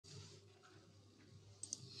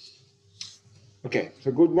Okay,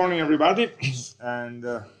 so good morning, everybody. And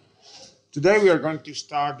today we are going to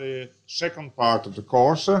start the second part of the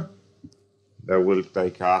course that will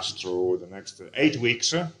take us through the next 8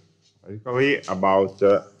 weeks, basically about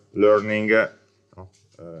learning the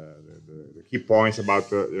key points about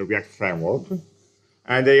the React framework.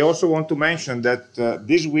 And I also want to mention that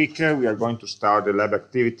this week we are going to start the lab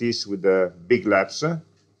activities with the big labs.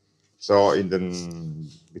 So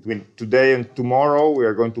between today and tomorrow, we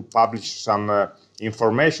are going to publish some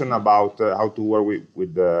information about how to work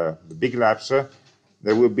with the big labs.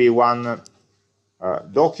 There will be one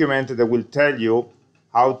document that will tell you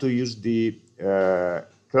how to use the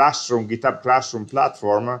GitHub Classroom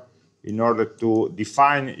platform in order to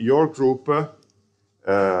define your group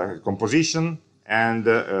composition and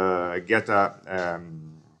get a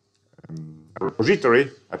repository,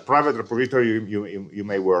 a private repository you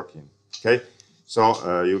may work in. Okay,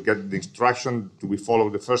 so you get the instruction to be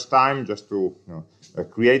followed the first time, just to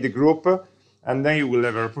create the group, and then you will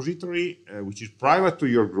have a repository which is private to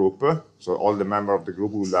your group. So all the members of the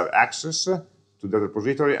group will have access to the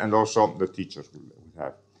repository, and also the teachers will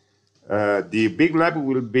have. The big lab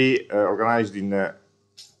will be organized in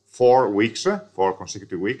 4 weeks, 4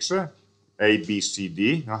 consecutive weeks, A, B, C,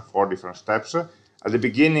 D, 4 different steps. At the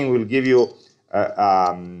beginning, we'll give you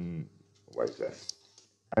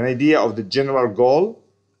an idea of the general goal,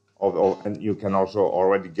 and you can also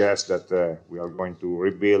already guess that we are going to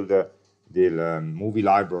rebuild the movie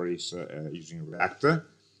libraries using React.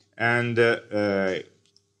 And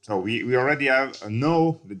so we already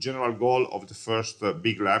know the general goal of the first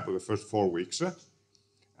big lab, of the first 4 weeks.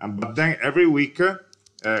 But then every week,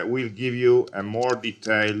 we'll give you a more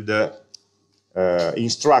detailed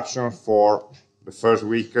instruction for the first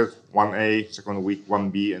week, 1A, second week,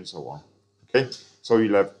 1B, and so on. Okay, so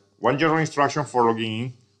you'll have one general instruction for logging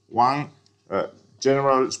in, one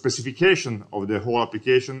general specification of the whole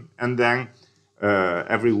application, and then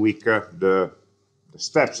every week the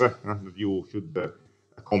steps that you should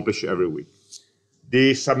accomplish every week.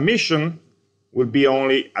 The submission will be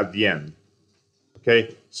only at the end.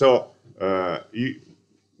 Okay, so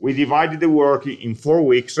we divided the work in 4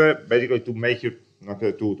 weeks, basically to make you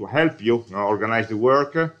to help you organize the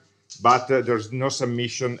work, but there's no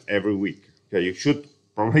submission every week. Okay, you should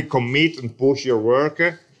probably commit and push your work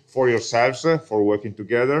for yourselves for working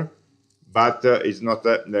together, but it's not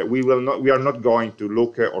we are not going to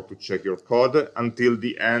look or to check your code until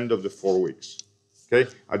the end of the 4 weeks. Okay,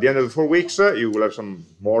 at the end of the 4 weeks, you will have some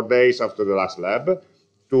more days after the last lab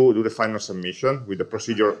to do the final submission with the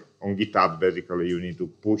procedure on GitHub. Basically, you need to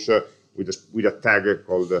push with a tag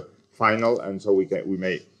called final, and so we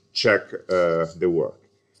may check the work.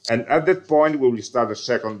 And at that point, we will start the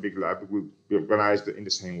second big lab. It will be organized in the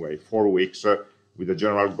same way, 4 weeks with a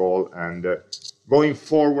general goal, and going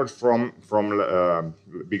forward from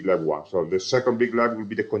big lab 1. So the second big lab will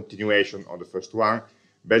be the continuation of the first one.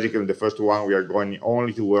 Basically, in the first one, we are going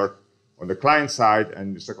only to work on the client side,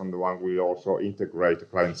 and the second one will also integrate the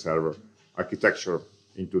client-server architecture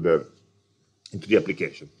into the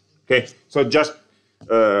application. Okay, so just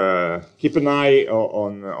keep an eye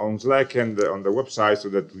on Slack and on the website so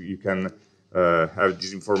that you can have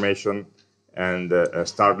this information and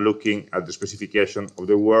start looking at the specification of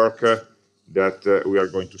the work that we are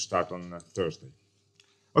going to start on Thursday.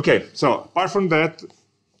 Okay, so apart from that,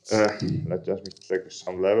 let's just check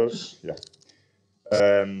some levels. Yeah.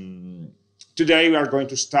 Today we are going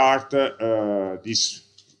to start this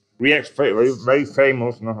React, very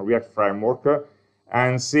famous React framework,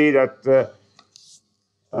 and see that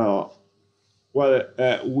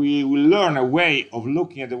we will learn a way of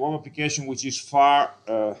looking at the web application which is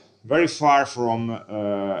very far from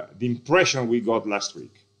the impression we got last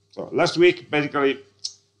week. So last week, basically,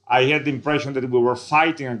 I had the impression that we were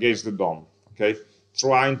fighting against the DOM, okay,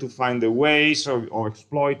 trying to find the ways of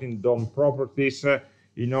exploiting DOM properties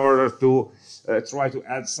in order to try to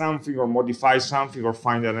add something or modify something or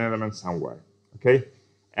find an element somewhere, okay?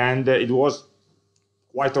 And it was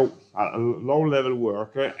quite a low-level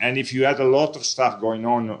work, and if you had a lot of stuff going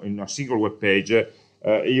on in a single web page,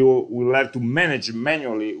 you will have to manage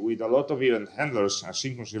manually with a lot of event handlers,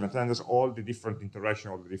 asynchronous event handlers, all the different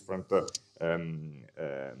interaction, all the different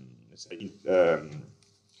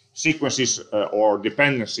sequences or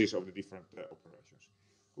dependencies of the different operations.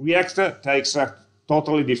 React takes a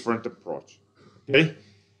totally different approach. Okay,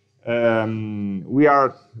 we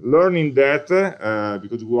are learning that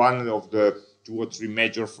because one of the 2 or 3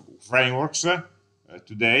 major frameworks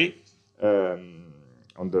today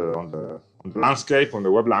on the landscape, on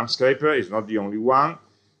the web landscape, is not the only one.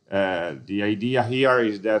 The idea here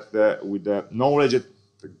is that with the knowledge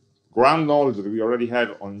ground knowledge that we already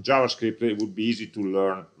have on JavaScript, it would be easy to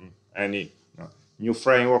learn any new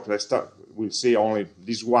framework. We'll see only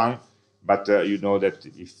this one, but you know that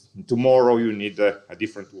if tomorrow you need a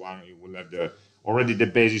different one, you will have already the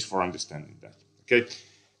basis for understanding that. Okay.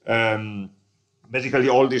 Basically,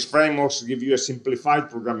 all these frameworks give you a simplified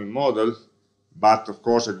programming model, but of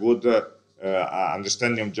course, a good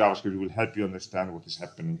understanding of JavaScript will help you understand what is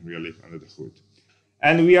happening really under the hood.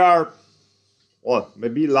 And we are, well,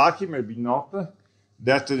 maybe lucky, maybe not,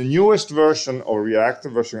 that the newest version of React,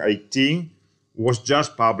 version 18, was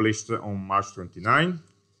just published on March 29.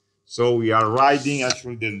 So we are riding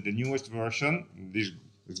actually the newest version. This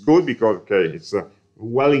is good because, okay, it's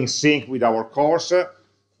well in sync with our course.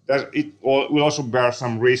 It will also bear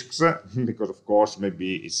some risks because, of course,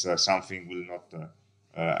 maybe it's something will not,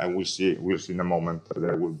 and we'll see in a moment.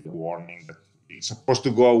 There will be a warning that it's supposed to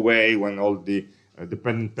go away when all the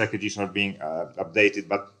dependent packages are being updated,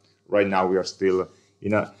 but right now we are still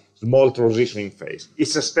in a small transitioning phase.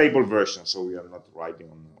 It's a stable version, so we are not riding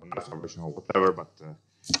on alpha version or whatever, but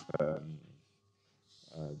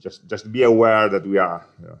just be aware that we are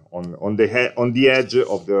on the edge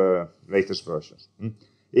of the latest versions.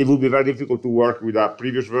 It will be very difficult to work with a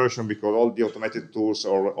previous version because all the automated tools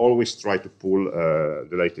always try to pull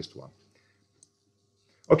the latest one.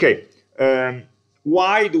 Okay,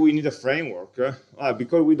 why do we need a framework?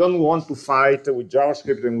 Because we don't want to fight with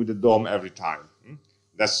JavaScript and with the DOM every time.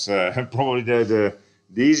 That's probably the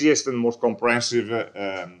easiest and most comprehensive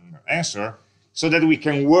answer, so that we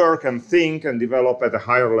can work and think and develop at a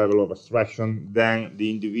higher level of abstraction than the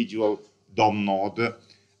individual DOM node,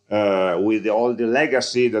 with all the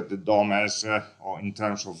legacy that the DOM has in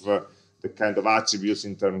terms of the kind of attributes,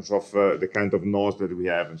 in terms of the kind of nodes that we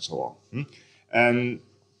have, and so on. And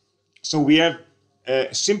so we have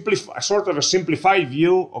sort of a simplified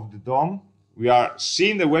view of the DOM. We are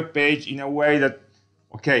seeing the web page in a way that,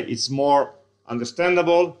 okay, it's more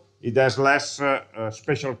understandable. It has less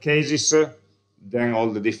special cases than all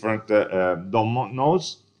the different DOM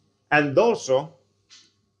nodes. And also,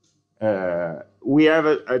 we have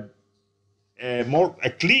a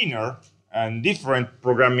cleaner and different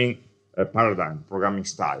programming paradigm, programming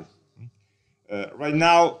style. Right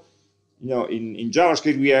now, in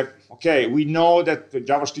JavaScript, we know that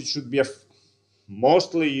JavaScript should be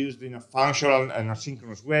mostly used in a functional and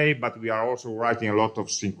asynchronous way, but we are also writing a lot of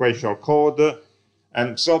sequential code.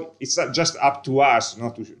 And so it's just up to us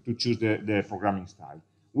not to choose the programming style.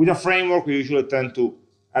 With a framework, we usually tend to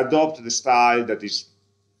adopt the style that is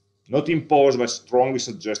not imposed but strongly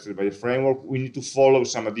suggested by the framework. We need to follow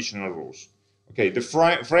some additional rules. Okay, the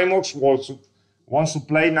frameworks wants to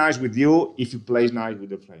play nice with you if you play nice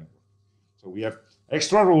with the framework. So we have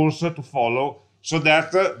extra rules to follow so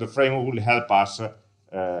that the framework will help us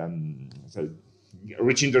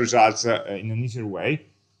reaching the results in an easier way.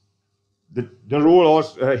 The rule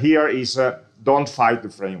also, here is don't fight the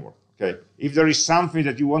framework. Okay, if there is something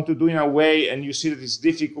that you want to do in a way and you see that it's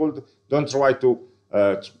difficult, don't try to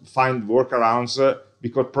find workarounds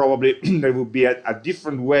because probably there will be a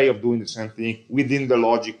different way of doing the same thing within the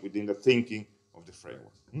logic, within the thinking of the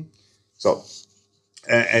framework. So,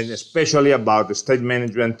 and especially about the state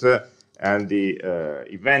management and the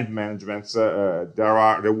event management,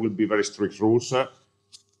 there will be very strict rules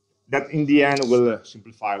that in the end will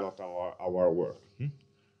simplify a lot our work.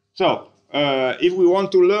 So, if we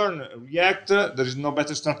want to learn React, there is no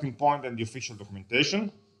better starting point than the official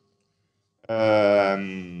documentation.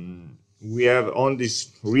 We have on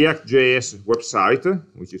this React.js website,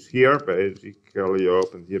 which is here, basically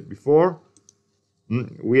opened here before.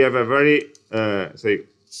 We have a very, say,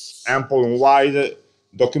 ample and wide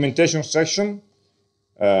documentation section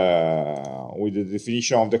with the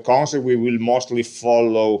definition of the concept. We will mostly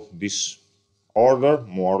follow this order,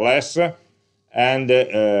 more or less, and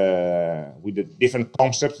with the different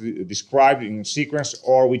concepts described in sequence,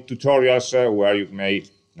 or with tutorials where you may,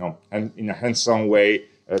 and in a hands-on way,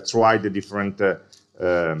 try the different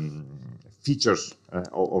features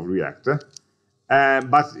of React.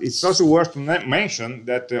 But it's also worth to mention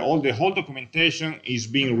that the whole documentation is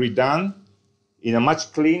being redone in a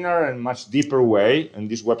much cleaner and much deeper way in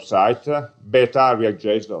this website,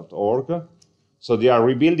 beta.reactjs.org. So they are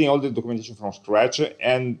rebuilding all the documentation from scratch,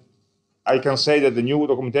 and I can say that the new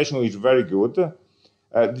documentation is very good.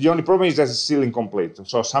 The only problem is that it's still incomplete,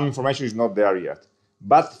 so some information is not there yet.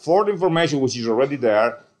 But for the information which is already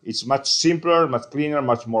there, it's much simpler, much cleaner,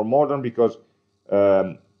 much more modern, because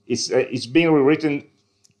it's being rewritten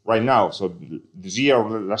right now. So this year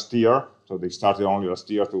or last year, so they started only last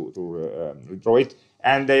year to redraw it,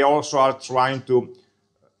 and they also are trying to,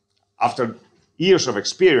 after years of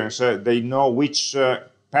experience, they know which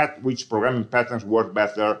which programming patterns work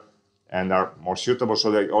better and are more suitable,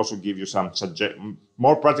 so they also give you some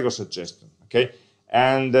more practical suggestions, okay?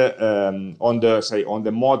 And on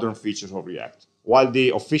the modern features of React. While the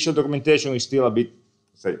official documentation is still a bit,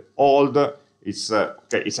 say, old, it's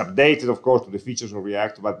updated, of course, to the features of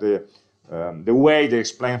React, but the way they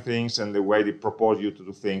explain things and the way they propose you to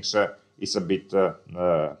do things is a bit,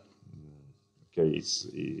 it's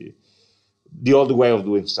the old way of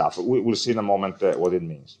doing stuff. We'll see in a moment what it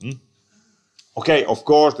means. Okay, of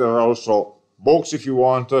course, there are also books if you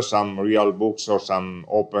want, some real books or some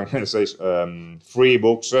open, free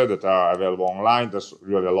books that are available online. There's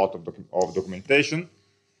really a lot of documentation.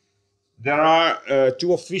 There are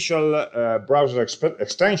two official browser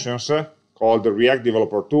extensions called the React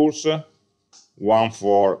Developer Tools, one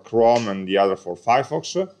for Chrome and the other for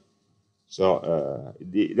Firefox. So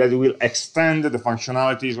that will extend the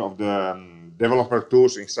functionalities of the developer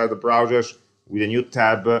tools inside the browsers with a new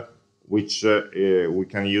tab which we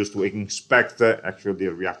can use to inspect actually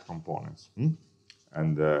the React components.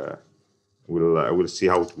 And we'll see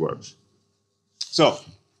how it works. So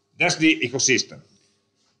that's the ecosystem.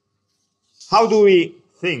 How do we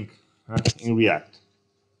think in React?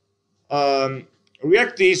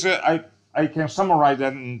 React is, I can summarize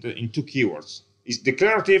that in two keywords. It's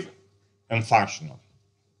declarative and functional.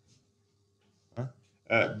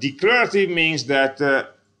 Declarative means that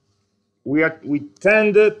we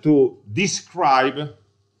tend to describe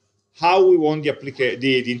how we want the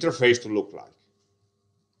interface to look like.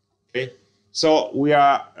 Okay, so we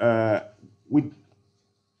are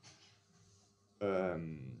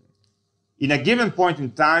in a given point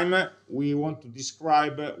in time, we want to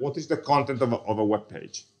describe what is the content of a web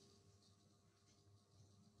page.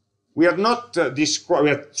 We are not we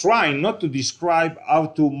are trying not to describe how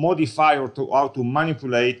to modify or how to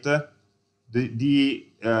manipulate the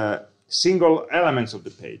single elements of the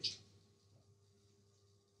page.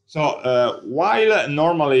 So while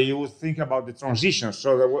normally you would think about the transitions,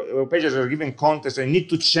 so the web pages are given context, I need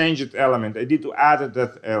to change that element, I need to add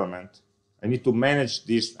that element, I need to manage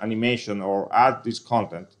this animation or add this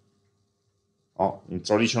content in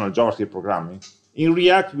traditional JavaScript programming. In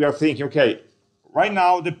React, we are thinking, okay, right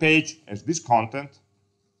now the page has this content,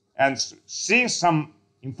 and since some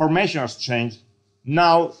information has changed,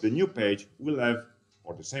 now the new page will have,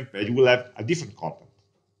 or the same page will have a different content.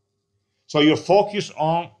 So you focus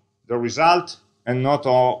on the result and not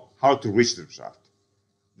on how to reach the result.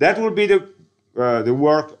 That will be the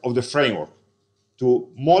work of the framework, to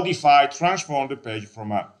modify, transform the page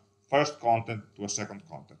from a first content to a second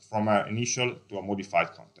content, from an initial to a modified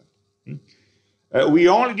content. We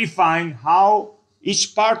only define how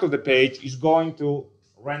each part of the page is going to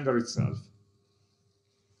render itself.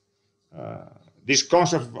 This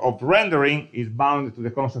concept of rendering is bound to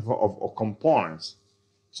the concept of components.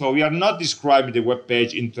 So we are not describing the web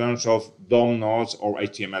page in terms of DOM nodes or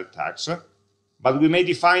HTML tags, but we may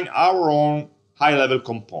define our own high-level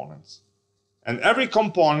components. And every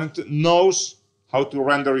component knows how to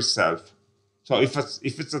render itself. So if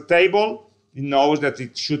it's a table, it knows that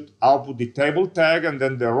it should output the table tag and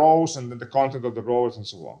then the rows and then the content of the rows and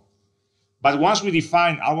so on. But once we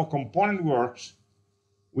define how a component works,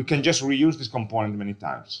 we can just reuse this component many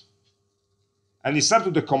times. And it's up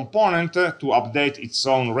to the component to update its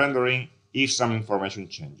own rendering if some information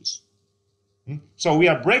changes. So we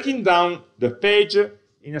are breaking down the page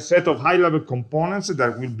in a set of high-level components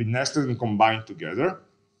that will be nested and combined together.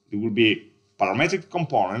 They will be parametric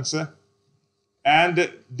components,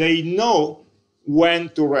 and they know when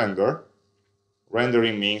to render.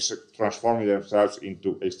 Rendering means transforming themselves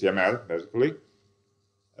into HTML, basically.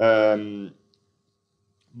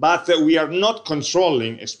 But we are not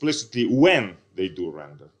controlling explicitly when they do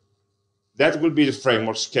render. That will be the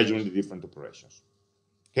framework scheduling the different operations.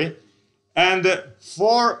 Okay? And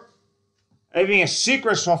for having a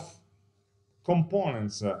sequence of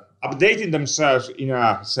components updating themselves in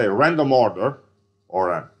a, say, random order,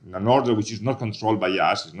 or in an order which is not controlled by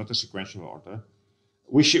us, it's not a sequential order,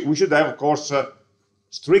 we should have, of course,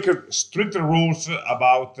 stricter rules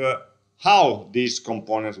about how these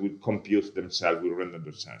components will compute themselves, will render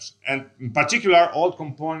themselves. And in particular, all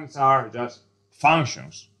components are just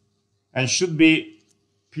functions and should be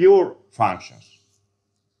pure functions,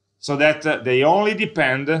 so that they only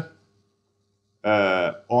depend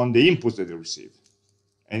on the inputs that they receive.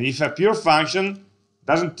 And if a pure function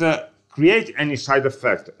doesn't create any side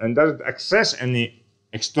effect and doesn't access any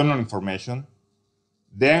external information,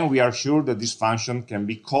 then we are sure that this function can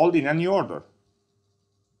be called in any order,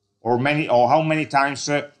 or how many times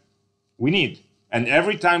we need. And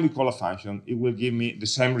every time we call a function, it will give me the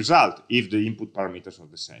same result if the input parameters are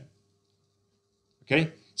the same.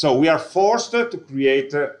 Okay? So we are forced to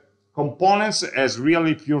create components as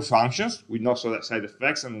really pure functions with no side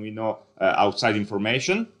effects and with no outside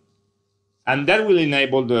information. And that will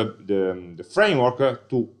enable the framework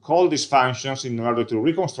to call these functions in order to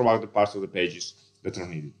reconstruct the parts of the pages that are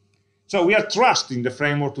needed. So we are trusting the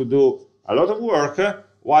framework to do a lot of work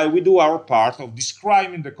while we do our part of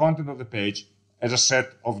describing the content of the page as a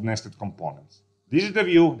set of nested components. This is the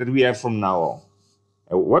view that we have from now on.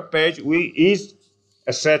 A web page is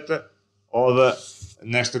a set of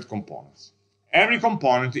nested components. Every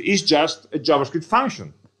component is just a JavaScript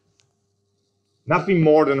function, nothing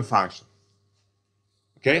more than a function.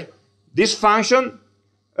 Okay, this function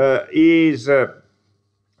has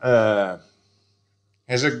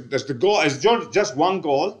just one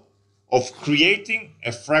goal of creating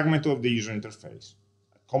a fragment of the user interface.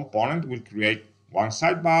 A component will create one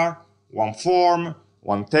sidebar, one form,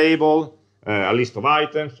 one table, a list of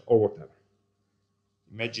items, or whatever.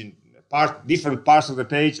 Imagine different parts of the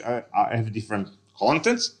page have different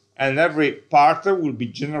contents, and every part will be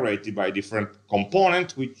generated by a different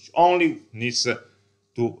component, which only needs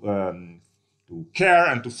to care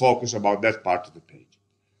and to focus about that part of the page.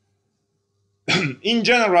 In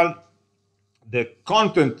general, the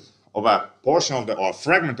content of a portion of or a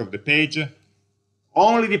fragment of the page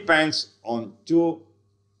only depends on two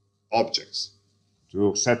objects,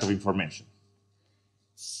 two sets of information: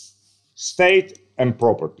 state and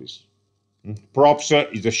properties. Props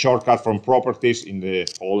is a shortcut from properties in the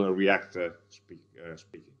whole React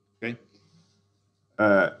speaking. Okay?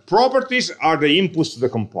 Properties are the inputs to the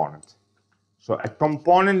component. So a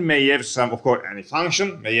component may have some, of course, any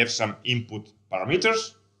function may have some input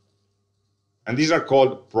parameters, and these are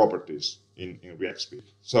called properties in React speak.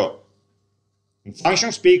 So in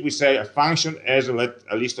function speak, we say a function has a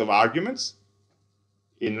list of arguments.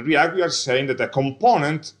 In React, we are saying that a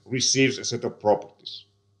component receives a set of properties,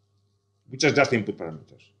 which are just input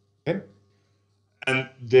parameters. Okay? And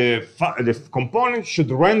the component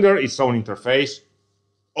should render its own interface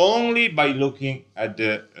only by looking at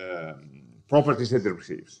the properties that it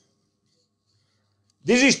receives.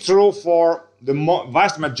 This is true for the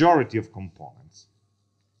vast majority of components.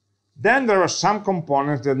 Then there are some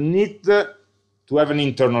components that need to have an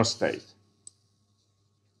internal state.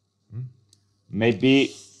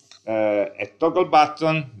 Maybe a toggle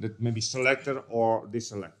button that may be selected or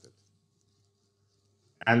deselected.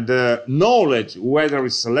 And the knowledge whether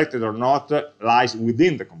it's selected or not lies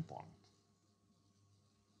within the component.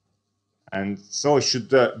 And so it should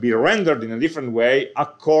be rendered in a different way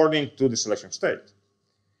according to the selection state.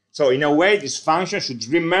 So in a way, this function should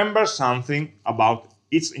remember something about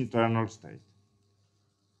its internal state.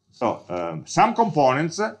 So some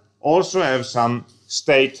components also have some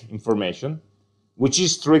state information, which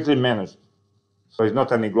is strictly managed. So it's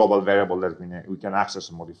not any global variable that we can access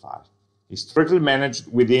and modify. It's strictly managed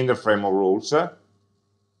within the framework rules.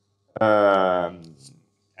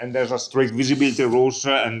 And there's a strict visibility rules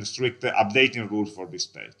and strict updating rules for this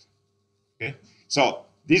state. Okay? So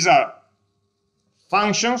these are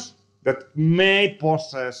functions that may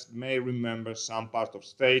remember some part of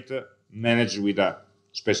state managed with a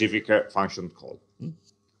specific function call.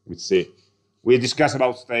 We discuss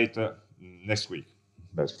about state next week,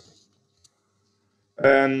 basically.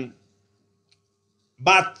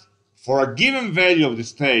 But for a given value of the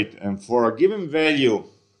state and for a given value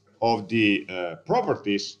of the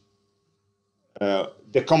properties,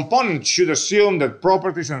 the component should assume that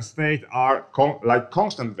properties and state are like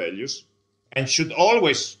constant values and should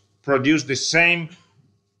always produce the same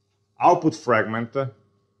output fragment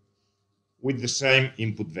with the same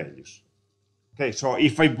input values. Okay, so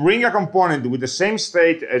if I bring a component with the same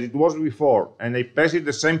state as it was before and I pass it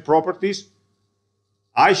the same properties,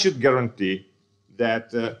 I should guarantee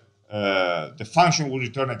that the function will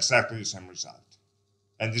return exactly the same result.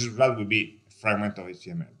 And this result will be a fragment of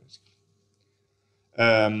HTML,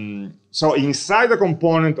 basically. So inside the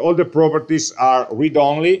component, all the properties are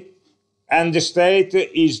read-only, and the state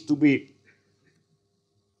is to be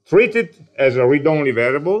treated as a read-only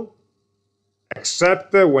variable,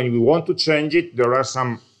 except when we want to change it, there are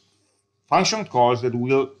some function calls that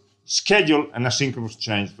will schedule an asynchronous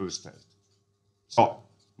change to the state. So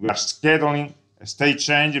we are scheduling a state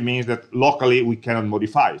change. It means that locally we cannot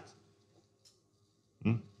modify it.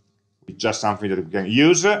 It's just something that we can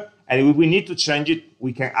use, and if we need to change it,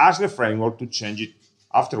 we can ask the framework to change it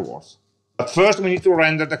afterwards. But first we need to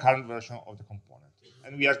render the current version of the component.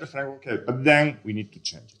 And we ask the framework, okay, but then we need to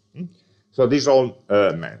change it. So this is all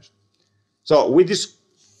managed. So with these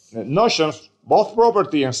notions, both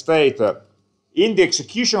property and state in the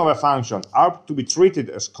execution of a function are to be treated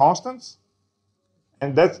as constants,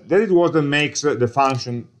 And that is what makes the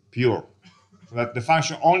function pure. So that the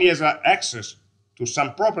function only has access to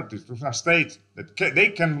some properties, to some states that they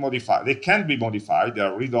can modify. They can be modified. They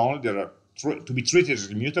are read-only. They are to be treated as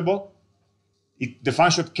immutable. The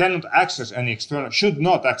function cannot access any external, should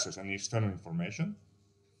not access any external information.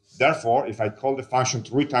 Therefore, if I call the function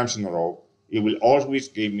 3 times in a row, it will always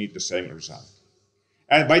give me the same result.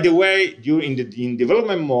 And by the way, in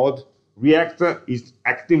development mode, React is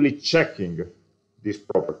actively checking this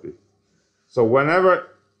property. So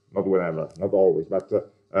not always, but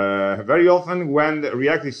very often when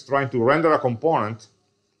React is trying to render a component,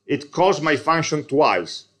 it calls my function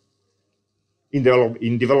twice in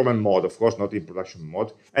development mode, of course, not in production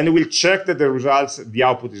mode, and it will check that the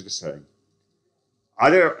output is the same.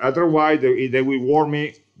 Otherwise, they will warn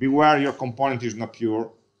me, beware, your component is not pure,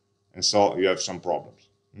 and so you have some problems.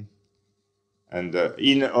 And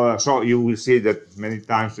so you will see that many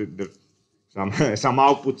times some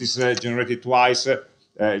output is generated twice,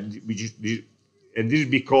 and this is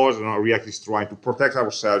because React is trying to protect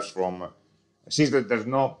ourselves from, since that there's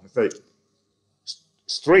no, let's say,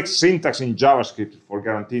 strict syntax in JavaScript for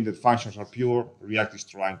guaranteeing that functions are pure. React is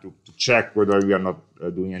trying to check whether we are not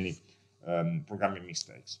doing any programming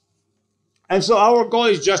mistakes. And so our goal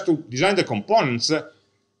is just to design the components,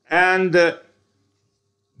 and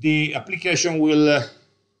the application will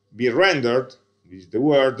be rendered, this is the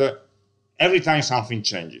word, every time something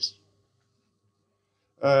changes.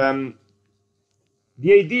 The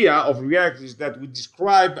idea of React is that we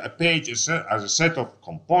describe a page as a set of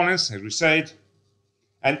components, as we said,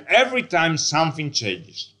 and every time something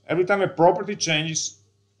changes, every time a property changes,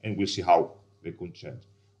 and we'll see how they could change,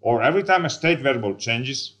 or every time a state variable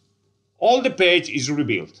changes, all the page is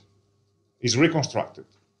rebuilt, is reconstructed.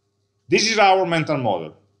 This is our mental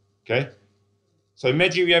model, okay? So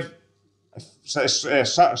imagine we have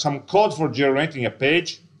some code for generating a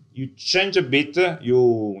page. You change a bit,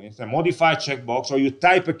 you modify a checkbox, or you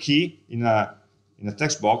type a key in a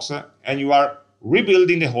text box, and you are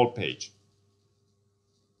rebuilding the whole page.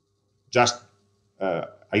 Just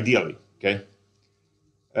ideally, okay?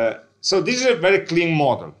 So this is a very clean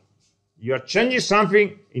model. You are changing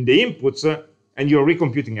something in the inputs, and you're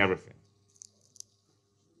recomputing everything.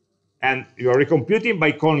 And you are recomputing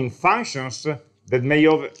by calling functions that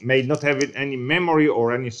may not have any memory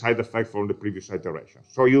or any side effect from the previous iteration.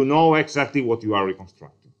 So you know exactly what you are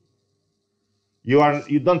reconstructing.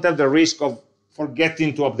 You don't have the risk of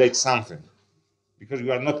forgetting to update something, because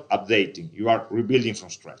you are not updating, you are rebuilding from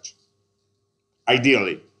scratch.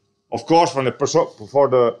 Ideally. Of course, from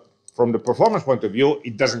the performance point of view,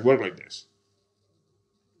 it doesn't work like this.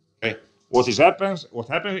 Okay? What happens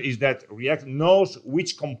is that React knows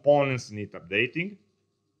which components need updating,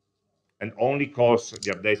 and only calls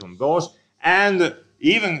the update on those. And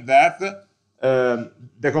even that,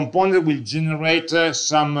 the component will generate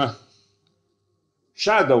some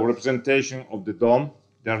shadow representation of the DOM.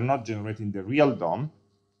 They are not generating the real DOM.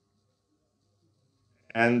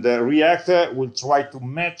 And React will try to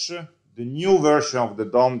match the new version of the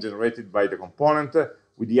DOM generated by the component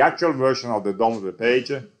with the actual version of the DOM of the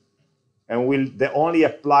page, and will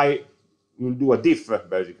do a diff,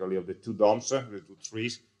 basically, of the two DOMs, the two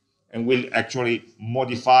trees, and will actually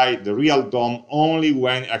modify the real DOM only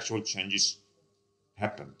when actual changes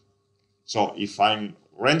happen. So if I'm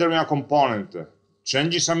rendering a component,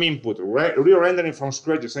 changing some input, re-rendering from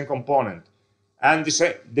scratch the same component, and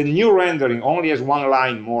the new rendering only has one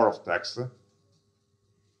line more of text,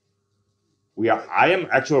 I am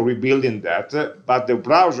actually rebuilding that, but the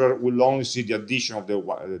browser will only see the addition of the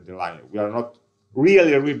line. We are not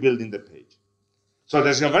really rebuilding the page. So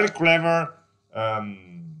there's a very clever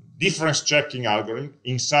difference checking algorithm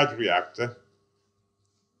inside React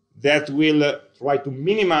that will try to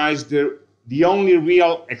minimize the only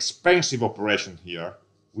real expensive operation here,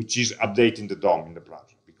 which is updating the DOM in the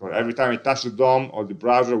browser. Because every time I touch the DOM, or the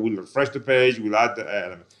browser will refresh the page, will add the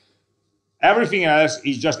element. Everything else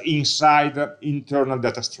is just inside internal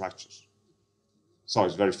data structures. So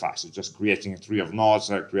it's very fast. It's just creating a tree of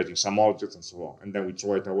nodes, creating some objects, and so on. And then we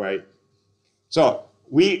throw it away. So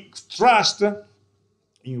we trust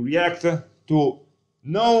in React to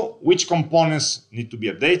know which components need to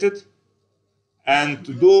be updated, and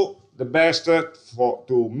to do the best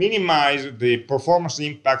to minimize the performance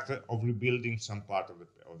impact of rebuilding some part of the page.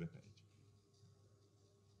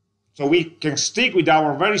 So we can stick with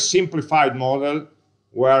our very simplified model,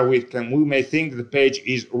 where we may think the page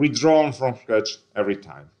is redrawn from scratch every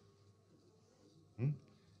time.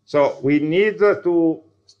 So we need to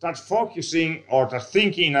start focusing or start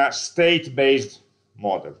thinking in a state-based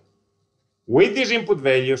model. With these input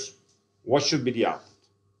values, what should be the output?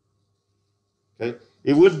 Okay?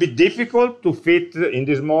 it would be difficult to fit in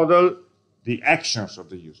this model the actions of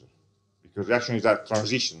the user, because the action is a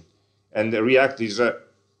transition, and the React is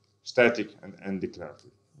static and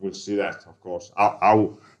declarative. We'll see that, of course,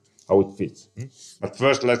 how it fits. But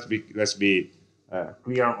first, let's be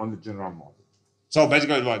clear on the general model. So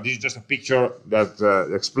basically, this is just a picture that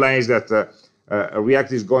explains that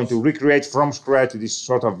React is going to recreate from scratch this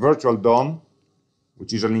sort of virtual DOM,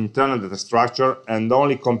 which is an internal data structure, and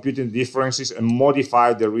only computing differences and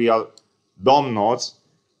modify the real DOM nodes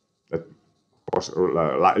that, of course,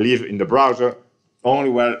 live in the browser only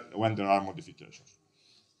when there are modifications.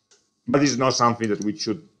 But this is not something that we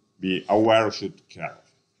should be aware or should care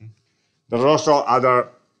of. There are also other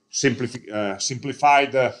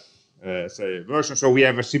simplified say, versions. So we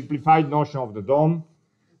have a simplified notion of the DOM.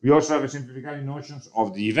 We also have a simplified notion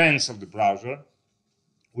of the events of the browser.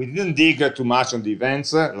 We didn't dig too much on the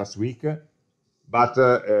events last week, but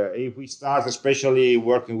if we start especially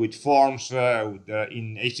working with forms,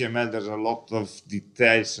 in HTML there's a lot of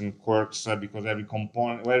details and quirks because every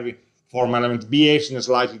component, every form element behaves in a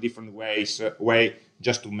slightly different way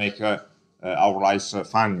just to make our lives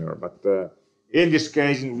funnier. But in this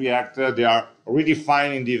case, in React, they are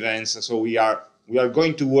redefining the events, so we are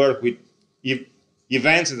going to work with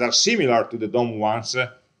events that are similar to the DOM ones,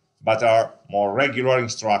 but are more regular in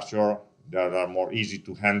structure, that are more easy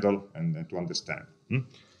to handle and to understand.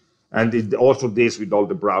 And it also deals with all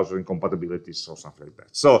the browser incompatibilities or something like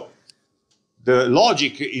that. So the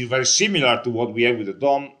logic is very similar to what we have with the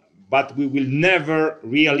DOM, but we will never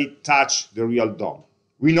really touch the real DOM.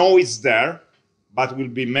 We know it's there, but will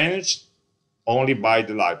be managed only by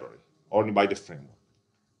the library, only by the framework.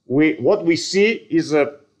 What we see is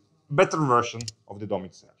a better version of the DOM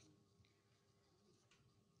itself.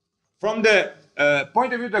 From the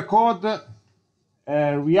point of view of the code,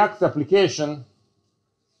 React application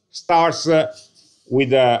starts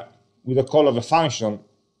with a call of a function,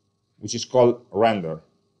 which is called render.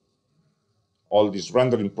 All this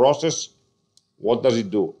rendering process, what does it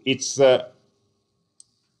do? It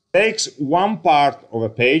takes one part of a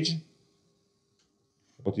page,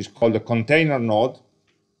 what is called a container node.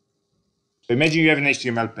 So imagine you have an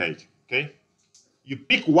HTML page, okay? You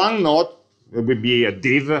pick one node, it would be a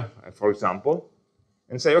div, for example,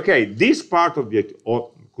 and say, okay, this part of the,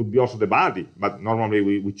 or could be also the body, but normally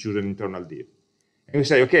we choose an internal div. And we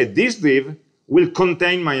say, okay, this div will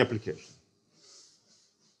contain my application.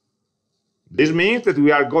 This means that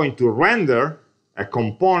we are going to render a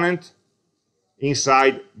component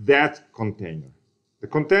inside that container. The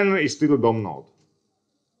container is still a DOM node,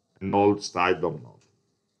 an old style DOM node.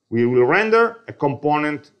 We will render a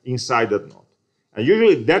component inside that node. And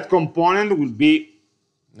usually that component will be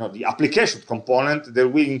the application component that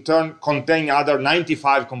will in turn contain other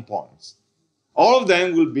 95 components. All of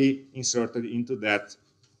them will be inserted into that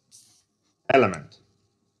element.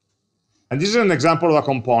 And this is an example of a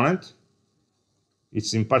component.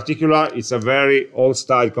 It's in particular, it's a very old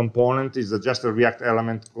style component. It's just a React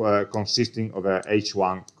element consisting of a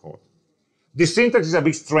H1 code. This syntax is a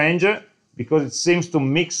bit strange because it seems to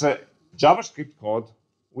mix JavaScript code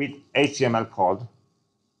with HTML code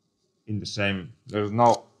in the same, there's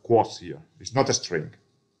no quotes here. It's not a string.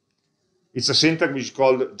 It's a syntax which is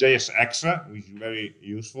called JSX, which is very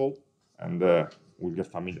useful, and we'll get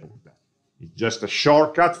familiar with that. It's just a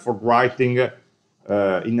shortcut for writing with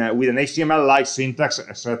an HTML-like syntax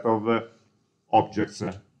a set of objects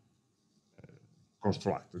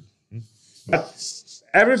constructed. But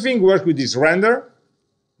everything works with this render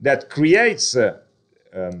that creates,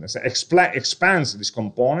 expands these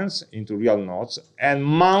components into real nodes and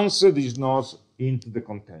mounts these nodes into the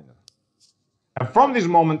container. And from this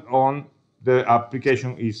moment on, the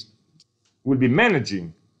application will be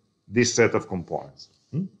managing this set of components.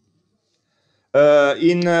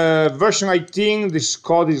 In version 18, this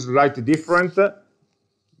code is slightly different,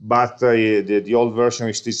 but the old version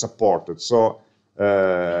is still supported. So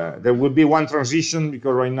there will be one transition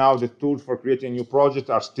because right now the tools for creating a new project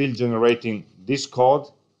are still generating this code,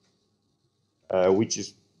 which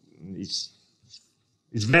is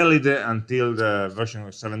valid until the version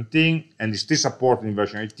 17 and is still supported in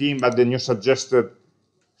version 18, but the new suggested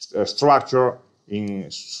structure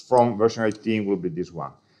from version 18 will be this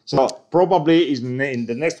one. So probably in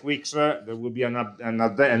the next weeks there will be a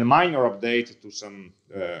minor update to some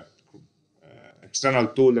external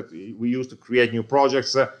tool that we use to create new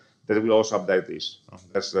projects that will also update this.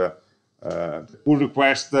 That's the pull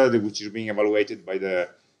request which is being evaluated by the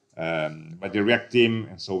React team,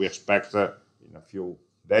 and so we expect in a few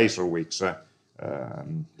days or weeks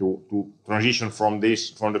to transition from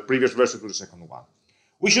the previous version to the second one.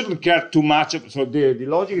 We shouldn't care too much. So the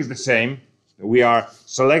logic is the same. We are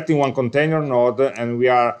selecting one container node and we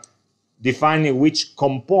are defining which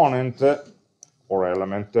component or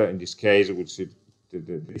element, in this case, we'll see the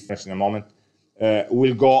difference in a moment,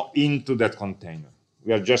 will go into that container.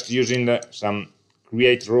 We are just using some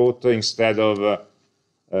create route instead of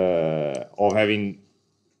having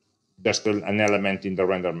just an element in the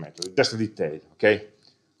render method, just a detail, okay?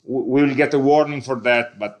 We will get a warning for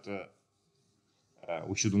that, but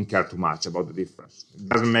we shouldn't care too much about the difference. It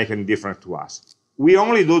doesn't make any difference to us. We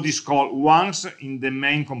only do this call once in the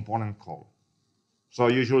main component call. So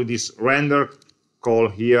usually this render call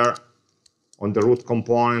here on the root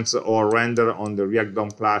components or render on the React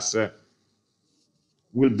DOM class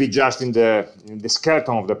will be just in the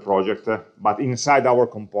skeleton of the project, but inside our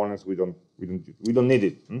components we don't need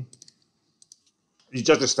it. It's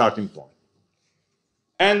just a starting point.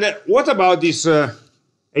 And what about this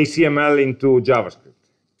HTML into JavaScript?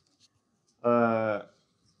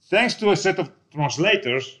 Thanks to a set of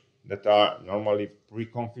translators that are normally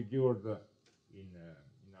pre-configured in a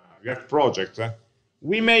React project,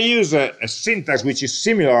 we may use a syntax which is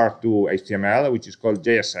similar to HTML, which is called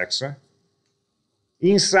JSX,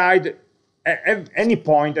 inside any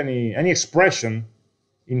point, any expression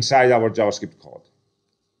inside our JavaScript code.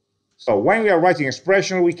 So when we are writing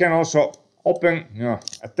expression, we can also open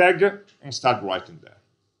a tag and start writing there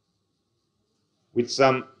with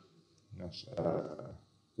some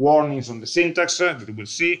warnings on the syntax that we will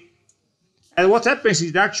see. And what happens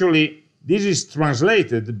is actually this is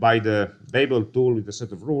translated by the Babel tool with a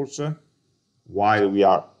set of rules while we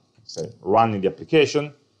are, say, running the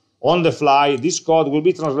application. On the fly, this code will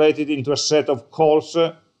be translated into a set of calls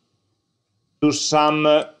to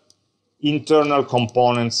some internal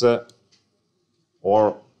components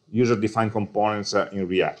or user-defined components in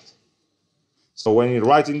React. So when you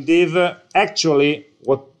write in div, actually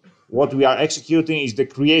what we are executing is the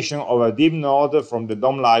creation of a div node from the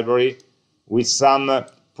DOM library with some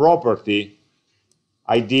property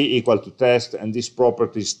ID equal to test, and this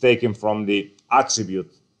property is taken from the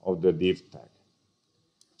attribute of the div tag.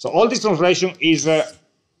 So all this translation is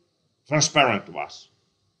transparent to us.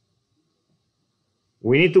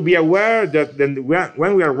 We need to be aware that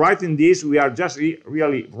when we are writing this, we are just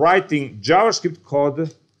really writing JavaScript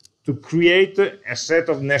code to create a set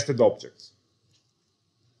of nested objects.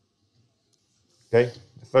 Okay?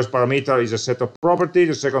 The first parameter is a set of properties.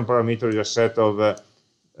 The second parameter is a set of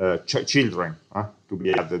children to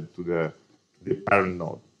be added to the parent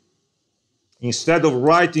node. Instead of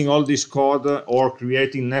writing all this code or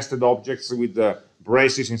creating nested objects with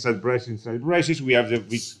braces inside braces inside braces, we have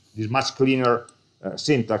this much cleaner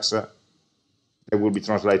syntax that will be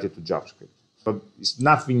translated to JavaScript. So it's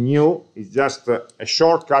nothing new. It's just a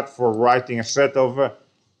shortcut for writing a set of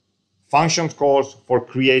function calls for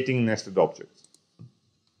creating nested objects.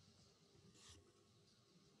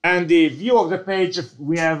 And the view of the page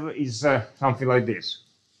we have is something like this.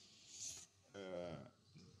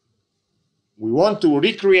 We want to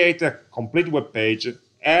recreate a complete web page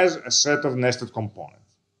as a set of nested components.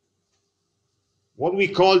 What we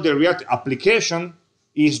call the React application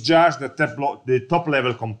is just the top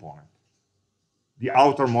level component, the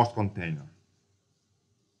outermost container.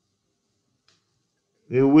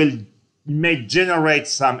 It may generate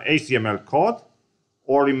some HTML code,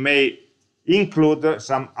 or it may include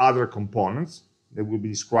some other components that will be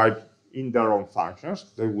described in their own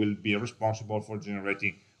functions that will be responsible for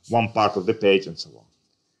generating one part of the page and so on.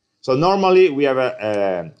 So normally we have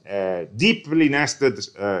a deeply nested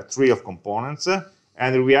tree of components,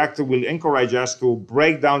 and React will encourage us to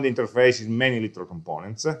break down the interface in many little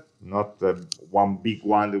components, not one big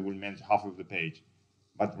one that will manage half of the page,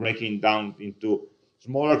 but breaking down into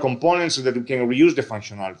smaller components so that we can reuse the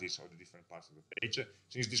functionalities of the different parts of the page.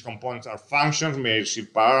 Since these components are functions, may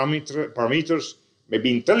receive parameters, may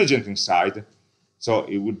be intelligent inside, so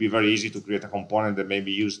it would be very easy to create a component that may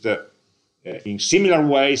be used in similar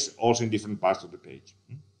ways also in different parts of the page.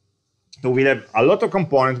 So we'll have a lot of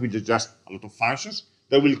components which are just a lot of functions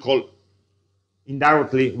that will call,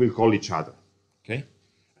 indirectly, will call each other. Okay?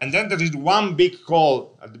 And then there is one big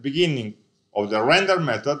call at the beginning of the render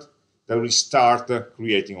method that will start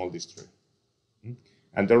creating all these tree.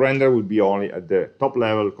 And the render will be only at the top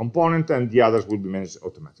level component, and the others will be managed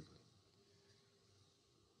automatically.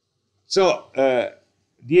 So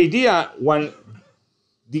the idea when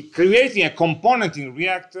creating a component in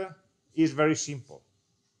React is very simple.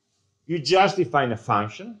 You just define a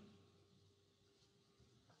function.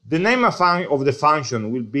 The name of the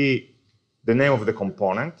function will be the name of the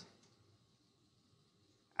component.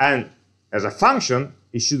 And as a function,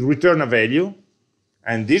 it should return a value.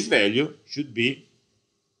 And this value should be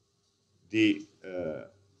the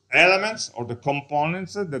elements or the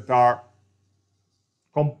components that are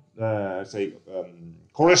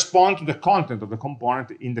correspond to the content of the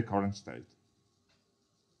component in the current state.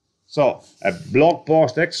 So a blog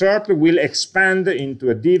post excerpt will expand into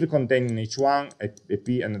a div containing h1, a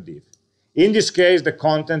p, and a div. In this case, the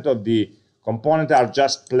content of the component are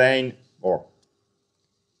just plain or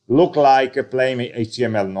look like plain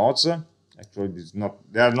HTML nodes. Actually,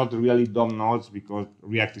 they are not really DOM nodes because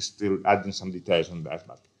React is still adding some details on that,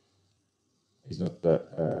 but it's not.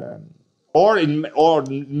 Or it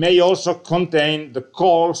may also contain the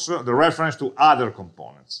calls, the reference to other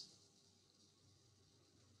components.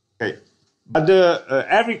 Okay, but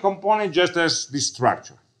every component just has this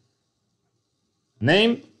structure: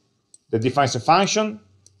 name that defines a function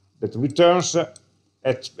that returns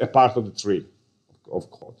a part of the tree of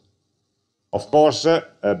code. Of course,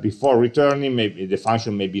 before returning, maybe the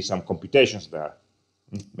function may be some computations there,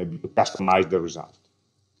 maybe to customize the result.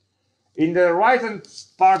 In the right-hand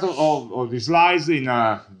part of the slides, in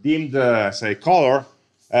a dimmed, say, color,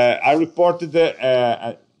 I reported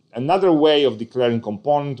another way of declaring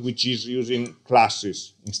component, which is using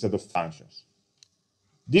classes instead of functions.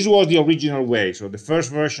 This was the original way. So the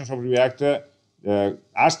first versions of React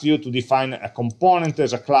asked you to define a component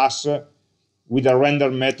as a class with a render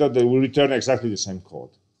method that will return exactly the same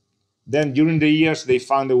code. Then during the years, they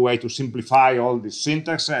found a way to simplify all this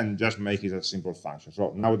syntax and just make it a simple function.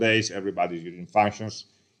 So nowadays, everybody's using functions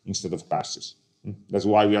instead of classes. That's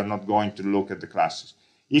why we are not going to look at the classes.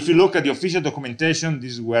 If you look at the official documentation,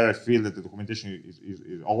 this is where I feel that the documentation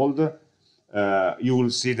is old. You will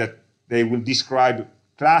see that they will describe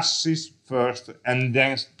classes first and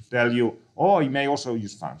then tell you, oh, you may also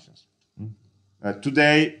use functions.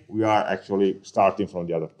 Today, we are actually starting from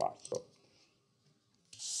the other part. So,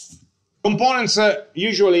 components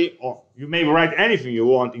usually, or you may write anything you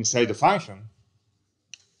want inside the function,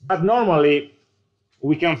 but normally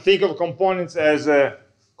we can think of components as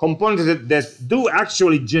components that do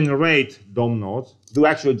actually generate DOM nodes, do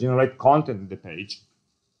actually generate content in the page,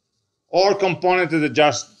 or components that are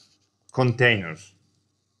just containers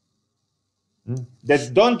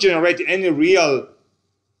that don't generate any real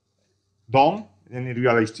DOM, any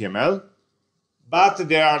real HTML, but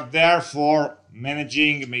they are there for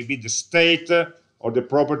managing maybe the state or the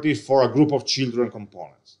properties for a group of children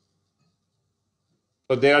components.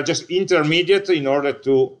 So they are just intermediate in order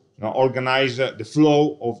to organize the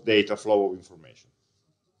flow of data, flow of information.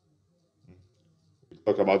 We'll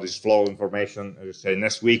talk about this flow of information, as I say,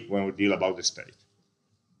 next week when we deal about the state.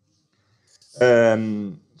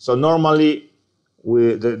 So normally,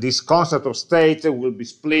 this concept of state will be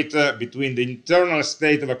split between the internal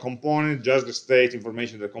state of a component, just the state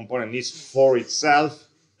information the component needs for itself,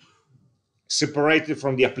 separated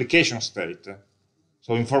from the application state.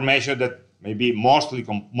 So information that maybe most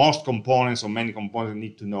components or many components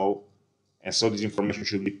need to know, and so this information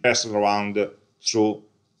should be passed around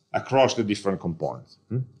across the different components.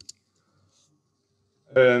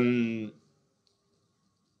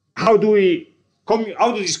 How do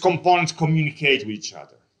these components communicate with each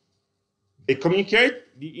other? They communicate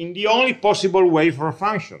in the only possible way for a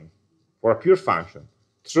function, for a pure function,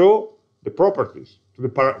 through the properties, to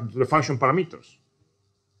the function parameters.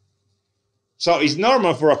 So it's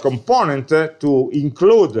normal for a component to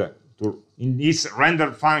include, in this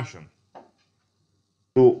rendered function,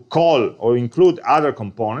 to call or include other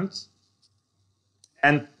components,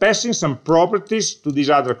 and passing some properties to these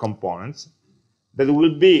other components that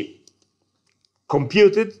will be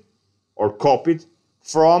computed or copied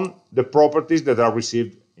from the properties that are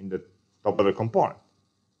received in the top of the component.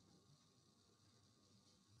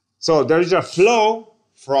 So there is a flow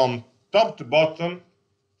from top to bottom,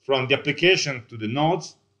 from the application to the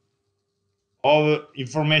nodes, of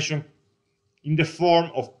information in the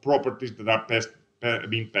form of properties that are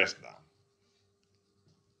being passed down.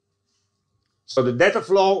 So the data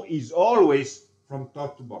flow is always from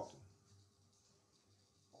top to bottom.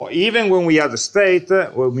 Even when we have a state,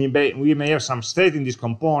 we may have some state in this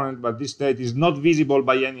component, but this state is not visible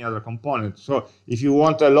by any other component. So if you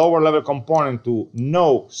want a lower level component to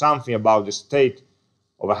know something about the state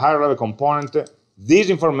of a higher level component, this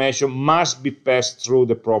information must be passed through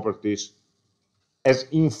the properties as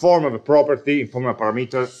in form of a property, in form of a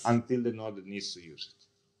parameter, until the node needs to use it.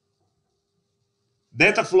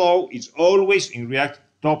 Data flow is always in React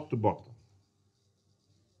top to bottom.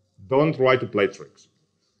 Don't try to play tricks.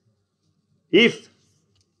 If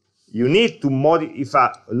you need to modify, if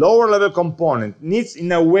a lower level component needs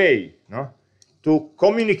in a way to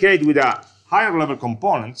communicate with a higher level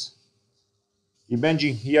components,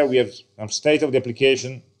 imagine here we have some state of the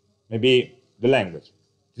application, maybe the language.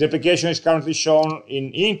 the application is currently shown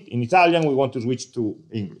in Italian, we want to switch to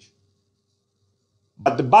English.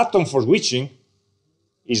 But the button for switching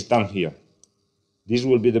is down here. This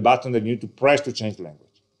will be the button that you need to press to change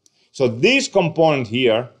language. So this component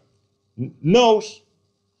here knows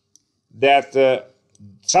that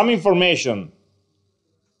some information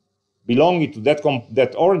belonging to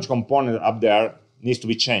that orange component up there needs to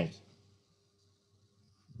be changed.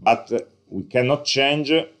 But we cannot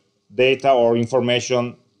change data or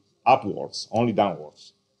information upwards, only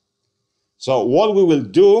downwards. So what we will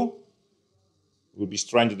do, will be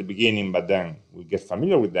strange at the beginning, but then we'll get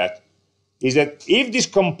familiar with that, is that if this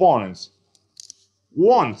component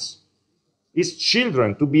wants its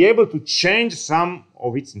children to be able to change some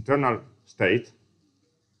of its internal state,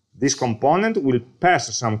 this component will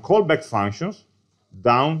pass some callback functions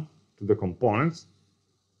down to the components,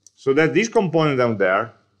 so that this component down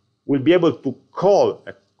there will be able to call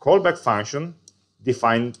a callback function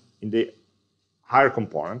defined in the higher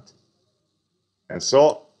component. And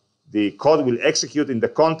so the code will execute in the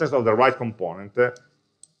context of the right component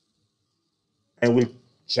and will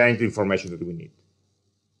change the information that we need.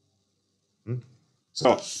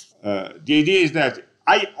 So the idea is that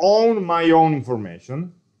I own my own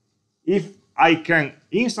information. If I can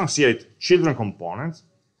instantiate children components,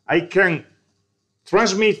 I can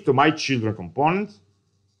transmit to my children component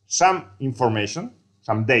some information,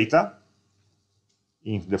 some data,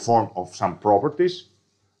 in the form of some properties,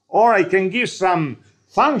 or I can give some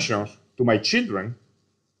functions to my children,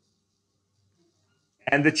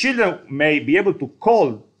 and the children may be able to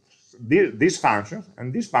call these functions,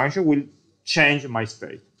 and this function will change my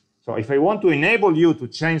state. So if I want to enable you to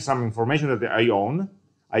change some information that I own,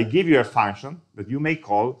 I give you a function that you may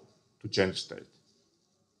call to change state.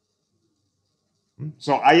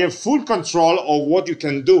 So I have full control of what you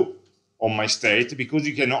can do on my state, because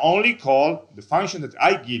you can only call the function that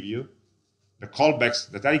I give you, the callbacks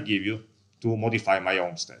that I give you, to modify my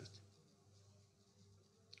own state.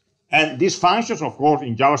 And these functions, of course,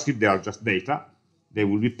 in JavaScript, they are just data. They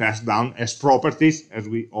will be passed down as properties as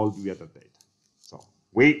we all do other data. So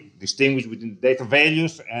we distinguish between data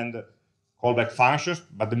values and callback functions,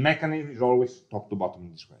 but the mechanism is always top to bottom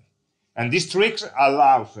in this way. And this trick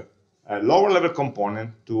allows a lower level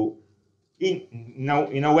component to, in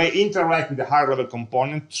a way, interact with the higher level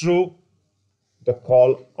component through the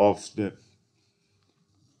call of the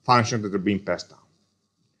functions that are being passed down.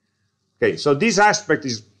 Okay, so this aspect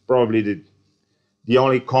is probably the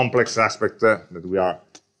only complex aspect that we are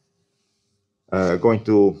going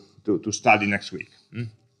to study next week.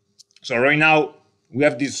 So right now, we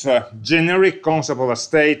have this generic concept of a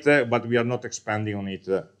state, but we are not expanding on it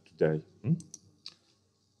today.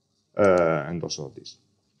 And also this.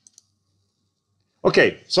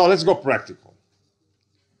 Okay, so let's go practical.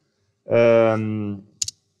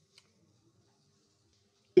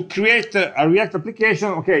 To create a React application,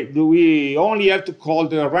 okay, we only have to call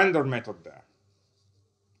the render method there.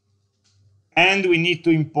 And we need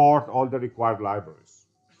to import all the required libraries.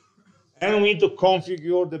 And we need to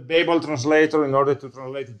configure the Babel translator in order to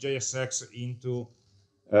translate JSX into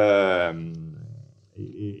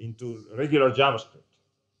regular JavaScript.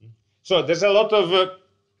 So there's a lot of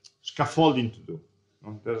scaffolding to do.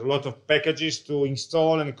 There's a lot of packages to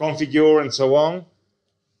install and configure and so on.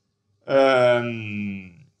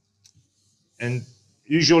 And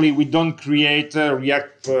usually we don't create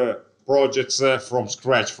React projects from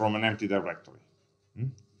scratch from an empty directory.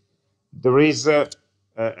 There is a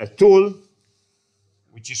tool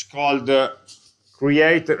which is called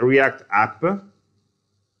Create React App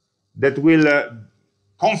that will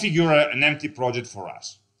configure an empty project for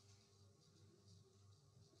us.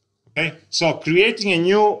 Okay, so creating a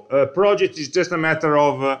new project is just a matter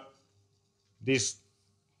of these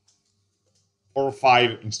 4 or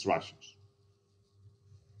 5 instructions.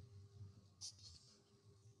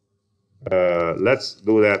 Let's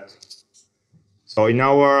do that. So in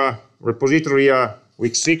our repository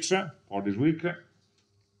week 6 for this week,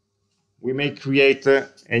 we may create a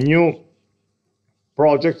new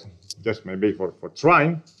project, just maybe for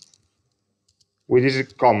trying, with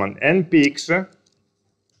this command npx.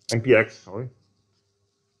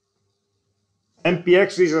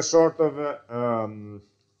 npx is a sort of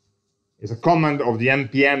is a command of the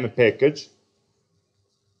npm package.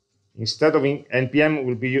 Instead of npm,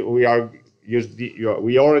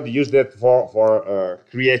 we already use that for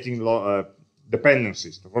creating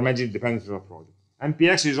dependencies, for managing dependencies of a project.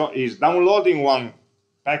 npx is downloading one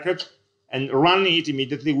package and running it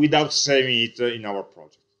immediately without saving it in our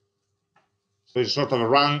project. So it's sort of a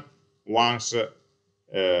run once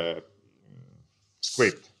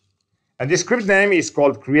script. And the script name is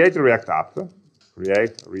called Create React App.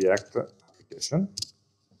 create React application,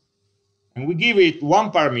 and we give it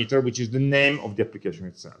one parameter, which is the name of the application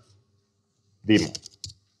itself, demo.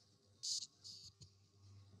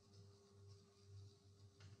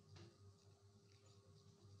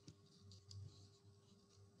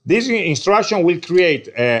 This instruction will create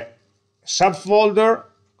a subfolder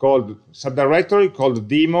called subdirectory called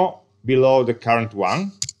demo below the current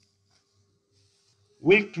one.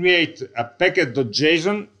 We'll create a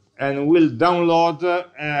package.json and we'll download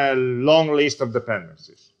a long list of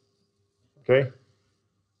dependencies. Okay?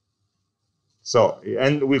 So,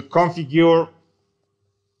 and we'll configure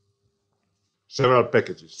several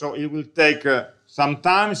packages. So it will take some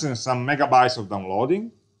time and some megabytes of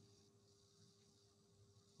downloading.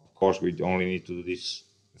 Of course, we only need to do this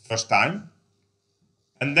the first time.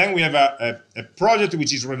 And then we have a project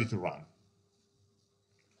which is ready to run.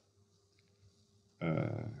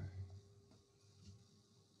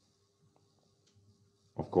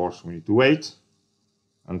 Of course, we need to wait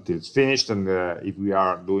until it's finished, and if we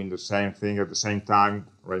are doing the same thing at the same time,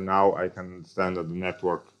 right now I can understand that the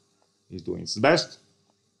network is doing its best.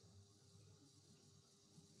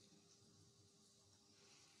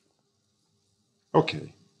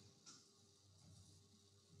 Okay.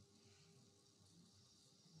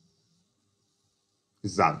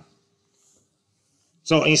 It's done.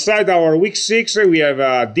 So inside our week 6, we have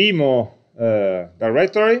a demo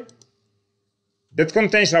directory that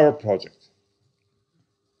contains our project.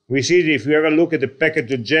 We see that if we have a look at the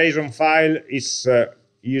package.json file, it's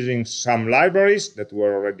using some libraries that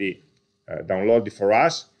were already downloaded for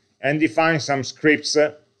us, and define some scripts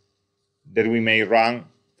that we may run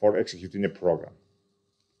for executing the program.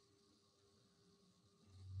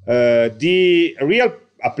 The real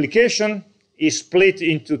application is split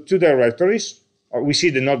into two directories. We see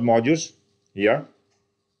the node modules here,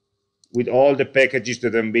 with all the packages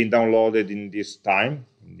that have been downloaded in this time,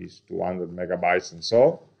 in these 200 megabytes and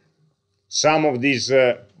so. Some of these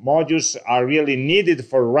modules are really needed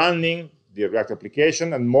for running the React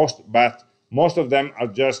application, and but most of them are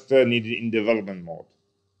just needed in development mode.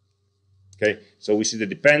 Okay, so we see the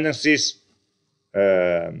dependencies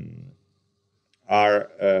are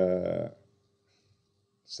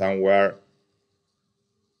somewhere.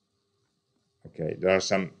 Okay, there are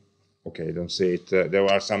some. Okay, don't see it. There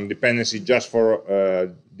are some dependencies just for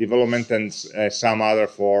development and some other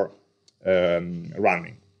for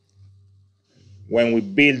running. When we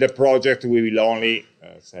build a project, we will only,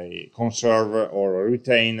 say, conserve or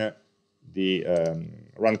retain the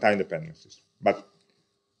runtime dependencies. But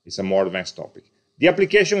it's a more advanced topic. The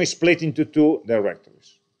application is split into two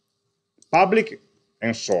directories, public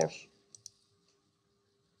and source.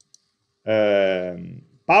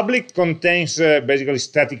 Public contains basically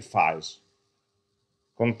static files.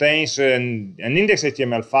 Contains an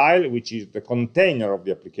index.html file, which is the container of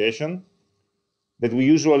the application, that we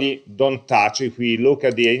usually don't touch. If we look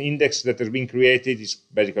at the index that has been created, it's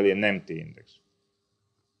basically an empty index.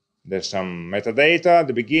 There's some metadata at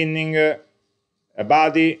the beginning, a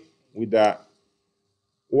body with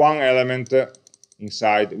one element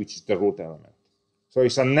inside, which is the root element. So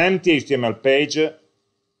it's an empty HTML page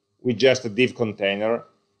with just a div container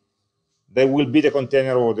that will be the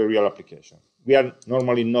container of the real application. We are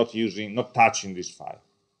normally not touching this file.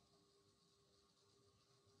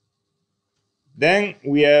 Then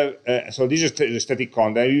we have, so this is the static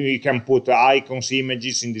content. We can put icons,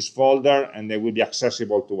 images in this folder, and they will be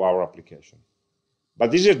accessible to our application.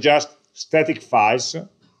 But these are just static files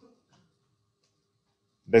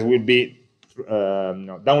that will be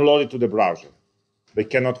downloaded to the browser. They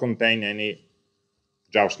cannot contain any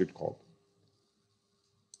JavaScript code.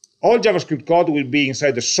 All JavaScript code will be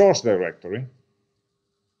inside the source directory.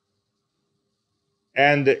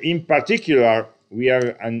 And in particular, we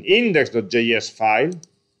have an index.js file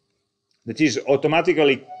that is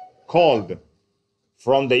automatically called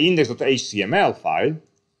from the index.html file,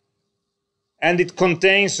 and it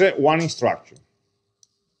contains one instruction,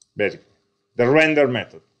 basically, the render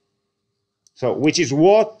method. So, which is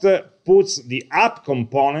what puts the app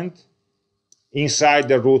component inside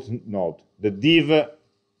the root node, the div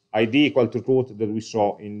id equal to root that we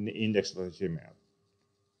saw in index.html.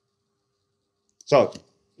 So,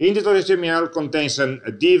 index.html contains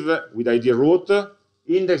a div with id root.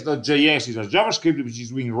 Index.js is a JavaScript which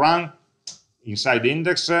is being run inside the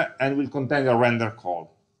index and will contain a render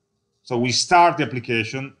call. So we start the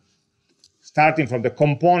application starting from the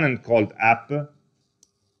component called app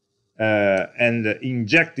and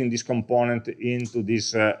injecting this component into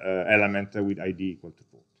this element with id equal to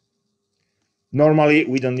root. Normally,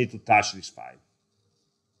 we don't need to touch this file.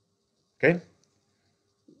 Okay?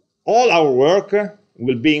 All our work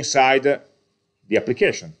will be inside the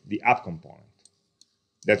application, the app component,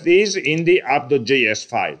 that is in the app.js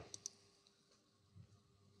file.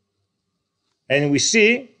 And we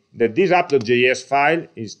see that this app.js file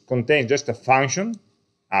contains just a function,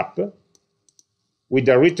 app, with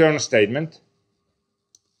a return statement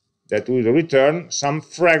that will return some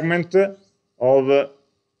fragment of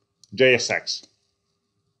JSX.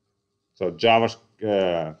 So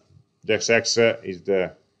JSX is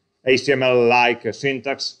the HTML-like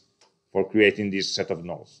syntax for creating this set of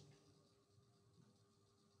nodes.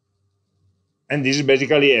 And this is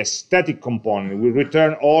basically a static component. We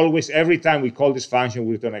return always, every time we call this function,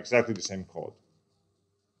 we return exactly the same code.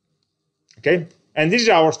 Okay? And this is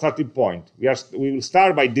our starting point. We will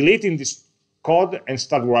start by deleting this code and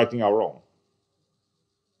start writing our own.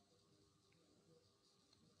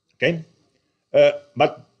 Okay?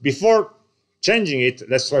 But before changing it,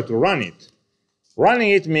 let's try to run it.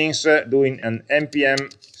 Running it means doing an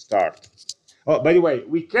npm start. Oh, by the way,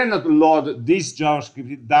 we cannot load this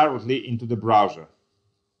JavaScript directly into the browser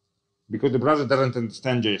because the browser doesn't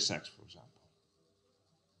understand JSX, for example.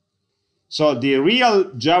 So the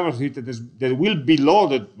real JavaScript that will be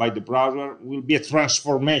loaded by the browser will be a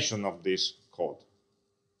transformation of this code.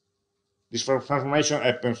 This transformation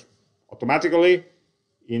happens automatically.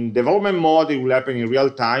 In development mode, it will happen in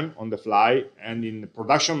real time, on the fly, and in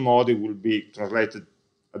production mode, it will be translated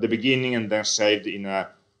at the beginning and then saved in a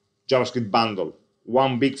JavaScript bundle,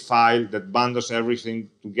 one big file that bundles everything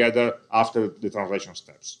together after the translation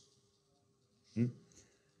steps.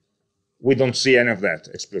 We don't see any of that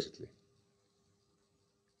explicitly.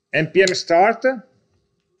 npm start,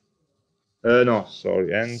 no, sorry,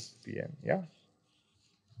 npm, yeah.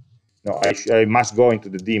 No, I must go into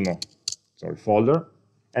the demo, sorry, folder,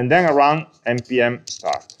 and then I run npm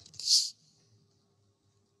start.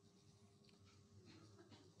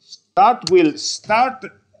 Start will start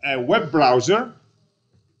a web browser,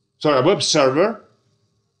 sorry, a web server,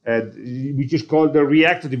 which is called the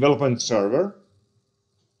React Development Server,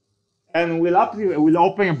 and we'll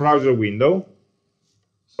open a browser window.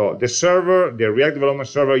 So the server, the React Development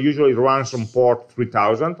Server, usually runs on port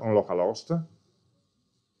 3000 on localhost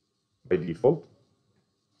by default.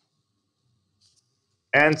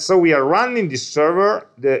 And so we are running this server.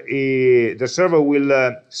 The server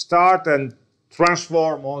will start and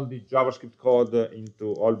transform all the JavaScript code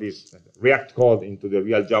into all this React code into the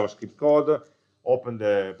real JavaScript code, open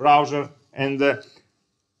the browser, and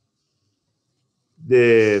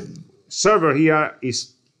the server here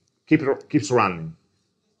keeps running.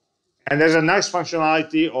 And there's a nice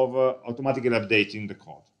functionality of automatically updating the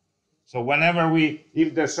code. So whenever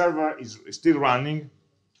if the server is still running,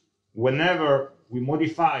 whenever we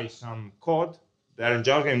modify some code there in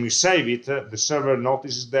JavaScript and we save it, the server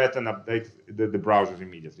notices that and updates the browser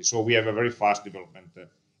immediately. So we have a very fast development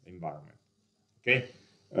environment. Okay,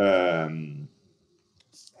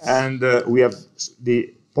 and we have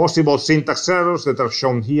the possible syntax errors that are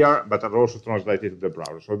shown here, but are also translated to the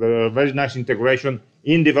browser. So there is a very nice integration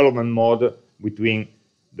in development mode between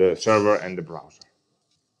the server and the browser.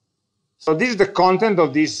 So this is the content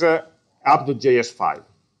of this app.js file.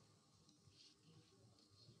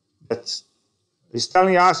 It's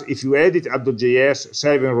telling us if you edit app.js,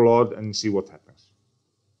 save and reload, and see what happens.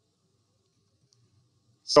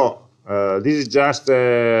 So this is just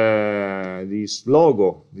this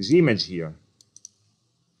logo, this image here.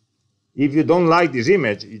 If you don't like this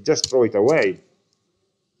image, you just throw it away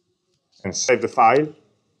and save the file,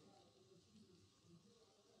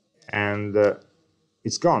 and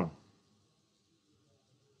it's gone.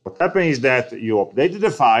 What happened is that you updated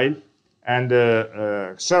the file, and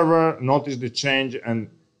the server noticed the change and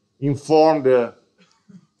informed the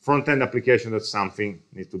front-end application that something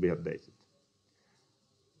needs to be updated.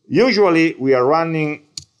 Usually, we are running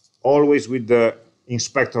always with the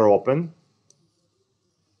inspector open,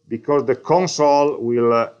 because the console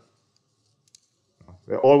will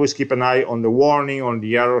always keep an eye on the warning, on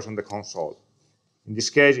the errors on the console. In this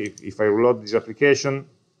case, if I reload this application,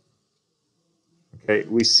 okay,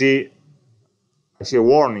 I see a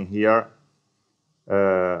warning here.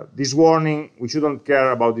 This warning, we shouldn't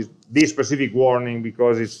care about this specific warning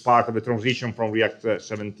because it's part of the transition from React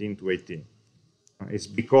 17 to 18. It's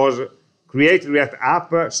because Create React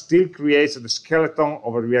App still creates the skeleton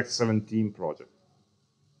of a React 17 project.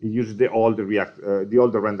 It uses the older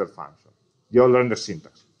render function, the older render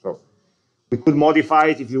syntax. So we could modify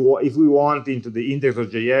it if we want into the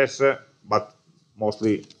index.js, but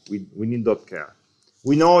mostly we need not care.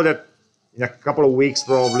 We know that in a couple of weeks,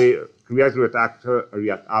 probably, Create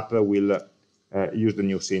React App will use the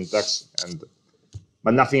new syntax,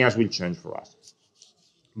 but nothing else will change for us.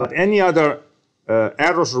 But any other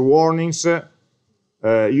errors or warnings,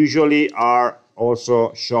 usually are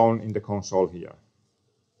also shown in the console here.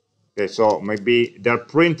 Okay, so maybe they're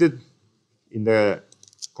printed in the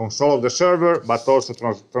console of the server, but also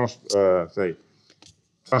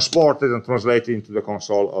transported and translated into the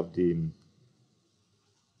console of the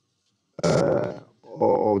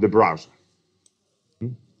browser.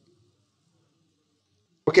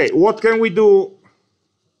 Okay, what can we do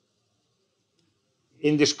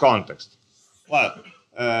in this context? Well,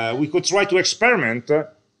 we could try to experiment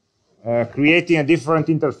creating a different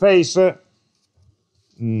interface.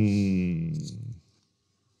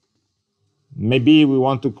 Maybe we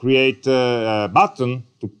want to create a button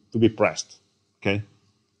to be pressed, okay,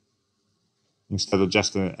 instead of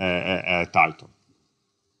just a title.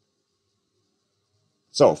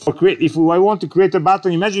 So if I want to create a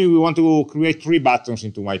button, imagine we want to create 3 buttons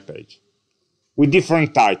into my page with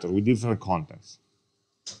different titles, with different contents.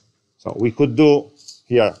 So we could do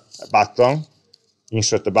here a button,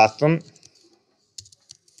 insert a button,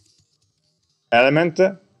 element,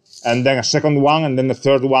 and then a second one, and then the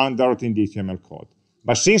third one directly in the HTML code.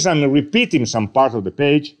 But since I'm repeating some part of the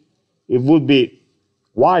page, it would be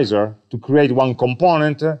wiser to create one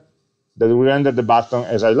component that will render the button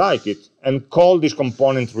as I like it, and call this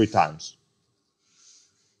component 3 times.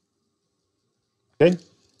 Okay?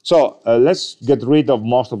 So let's get rid of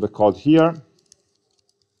most of the code here.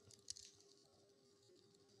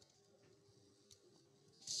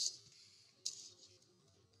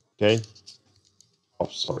 Okay? Oh,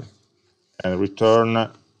 sorry. And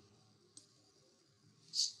return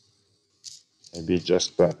maybe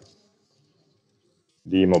just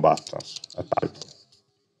demo buttons, a title.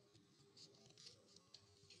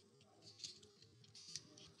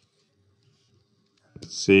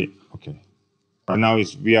 Let's see. Okay. Right now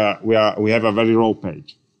we have a very raw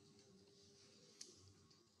page.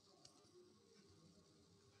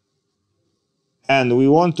 And we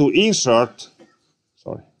want to insert,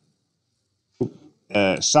 sorry,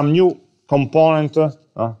 some new component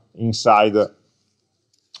inside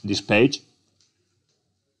this page,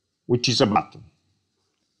 which is a button.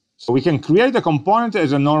 So we can create a component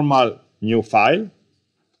as a normal new file.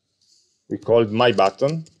 We call it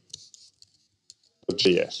mybutton.js.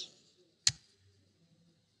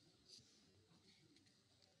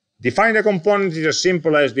 Define the component is as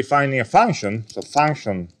simple as defining a function. So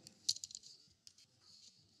function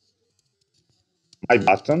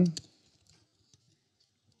mybutton.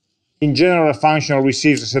 In general, a function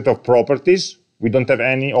receives a set of properties. We don't have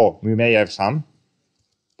any, or we may have some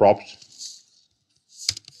props.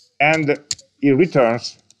 And it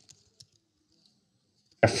returns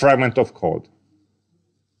a fragment of code.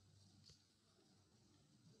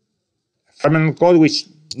 A fragment of code which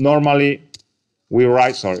normally we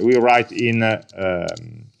write in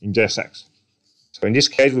JSX. So in this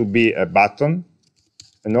case, it will be a button,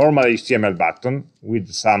 a normal HTML button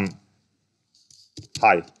with some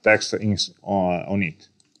hi text on it.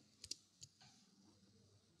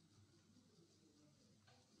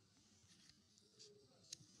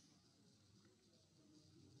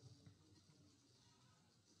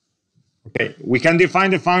 Okay, we can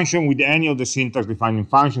define the function with any of the syntax defining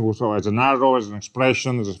functions, so as an arrow, as an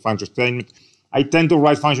expression, as a function statement. I tend to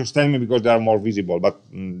write function statement because they are more visible, but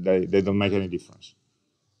they don't make any difference.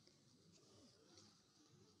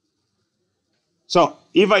 So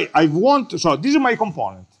if I want, so this is my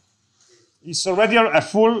component. It's already a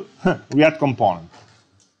full React component.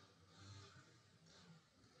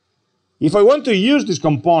 If I want to use this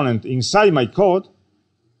component inside my code,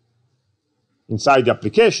 inside the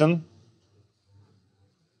application,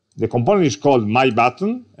 the component is called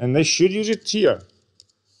mybutton, and I should use it here.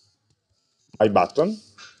 Mybutton.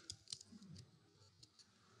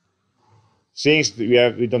 Since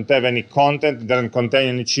we don't have any content, it doesn't contain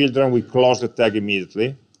any children, we close the tag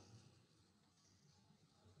immediately.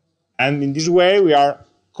 And in this way, we are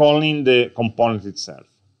calling the component itself.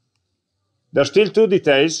 There are still 2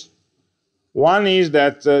 details. One is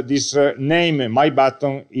that this name,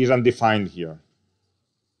 mybutton, is undefined here.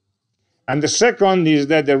 And the second is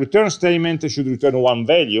that the return statement should return 1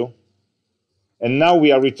 value. And now we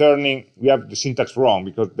have the syntax wrong,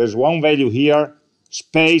 because there's 1 value here,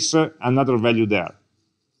 space, another value there.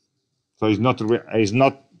 So it's not,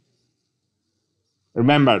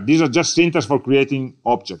 remember, these are just syntax for creating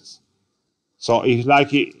objects. So it's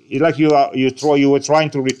like you were trying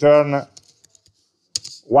to return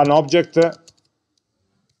 1 object,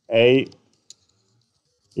 A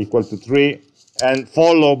equal to 3, and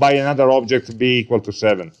followed by another object, B equal to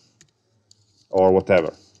 7, or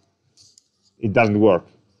whatever. It doesn't work.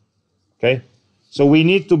 Okay? So we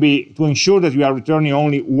need to ensure that we are returning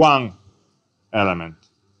only 1 element.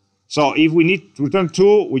 So if we need to return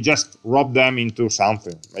 2, we just wrap them into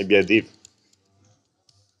something, maybe a div.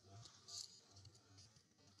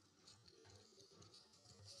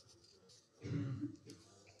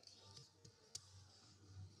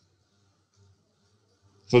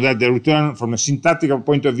 So that the return, from a syntactical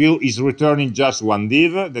point of view, is returning just one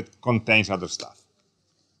div that contains other stuff.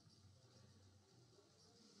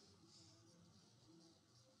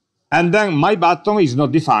 And then my button is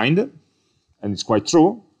not defined, and it's quite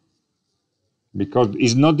true, because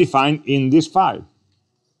it's not defined in this file.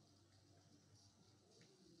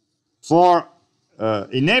 For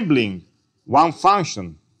enabling one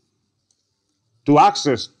function to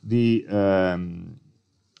access the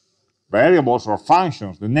variables or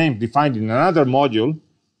functions, the name defined in another module,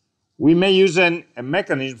 we may use a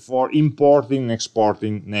mechanism for importing and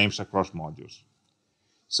exporting names across modules.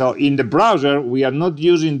 So in the browser, we are not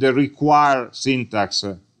using the require syntax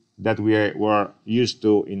that we were used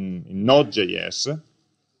to in Node.js.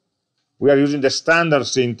 We are using the standard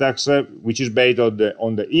syntax, which is based on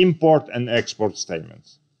the import and export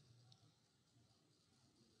statements.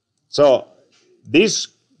 So this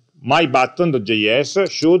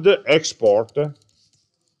myButton.js should export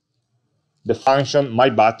the function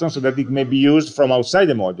myButton so that it may be used from outside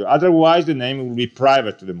the module. Otherwise, the name will be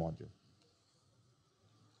private to the module.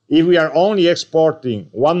 If we are only exporting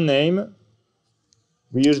one name,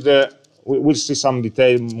 we use we'll see some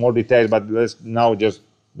more details, but let's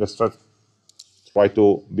try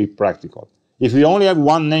to be practical. If we only have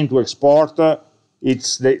one name to export,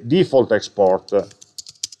 it's the default export,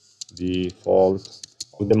 default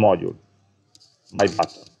of the module,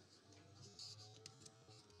 myButton.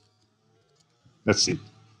 That's it.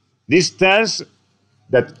 This tells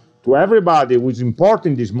that to everybody who is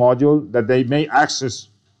importing this module that they may access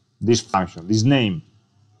this function, this name,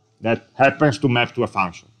 that happens to map to a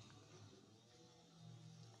function.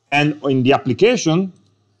 And in the application,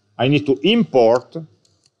 I need to import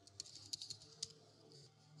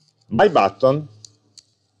myButton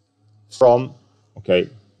from,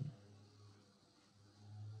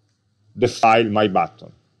 the file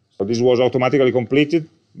myButton. So this was automatically completed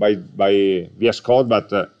by VS Code,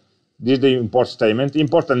 but this is the import statement.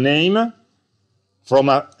 Import a name from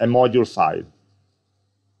a module file.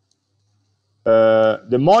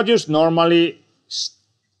 The modules normally,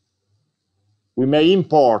 we may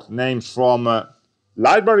import names from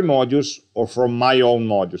library modules or from my own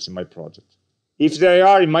modules in my project. If they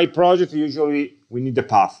are in my project, usually we need the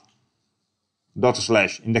path, /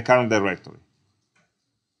 in the current directory.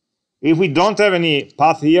 If we don't have any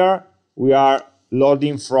path here, we are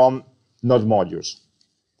loading from Node modules,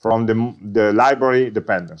 from the library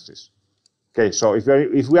dependencies. Okay, so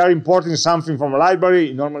if we are importing something from a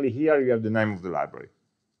library, normally here you have the name of the library.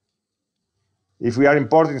 If we are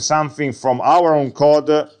importing something from our own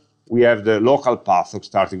code, we have the local path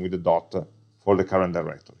starting with the dot for the current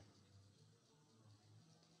directory.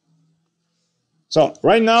 So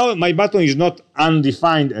right now, my button is not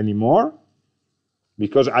undefined anymore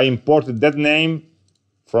because I imported that name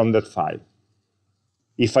from that file.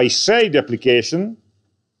 If I save the application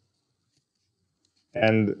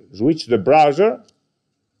and switch to the browser,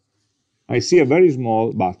 I see a very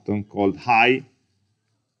small button called Hi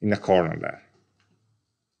in the corner there.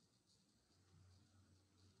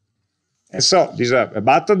 And so this is a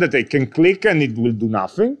button that I can click and it will do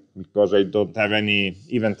nothing because I don't have any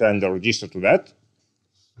event handler registered to that.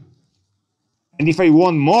 And if I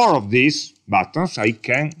want more of these buttons, I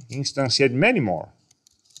can instantiate many more.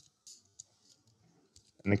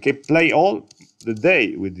 And I can play all the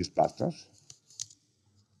day with these buttons.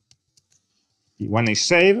 When I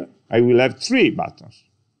save, I will have 3 buttons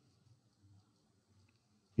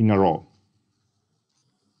in a row.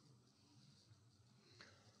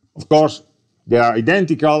 Of course, they are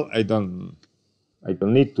identical. I don't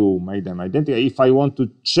need to make them identical. If I want to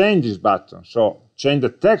change this button, so change the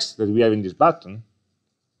text that we have in this button,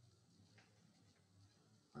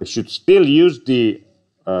 I should still use the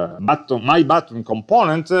my button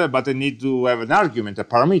component, but I need to have an argument, a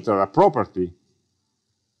parameter, a property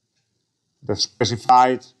that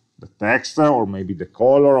specifies the text or maybe the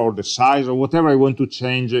color or the size or whatever I want to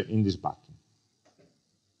change in this button.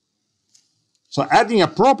 So adding a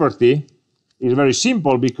property is very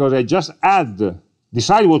simple because I just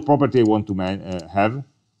decide what property I want to have.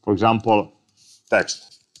 For example,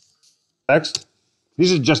 text. Text.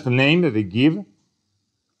 This is just a name that I give,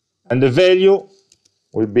 and the value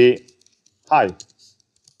will be hi.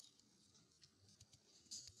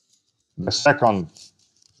 The second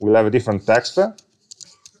will have a different text.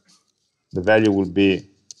 The value will be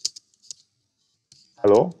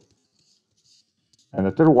hello. And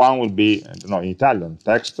the third one will be, I don't know, in Italian,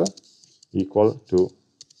 text equal to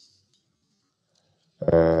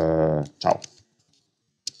ciao.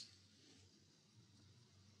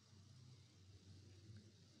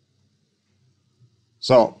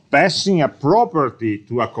 So passing a property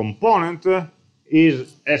to a component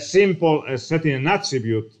is as simple as setting an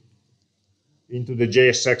attribute into the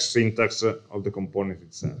JSX syntax of the component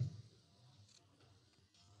itself.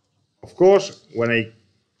 Of course, when I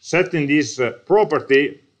set in this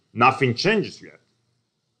property, nothing changes yet,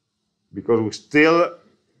 because we still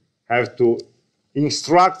have to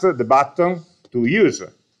instruct the button to use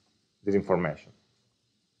this information.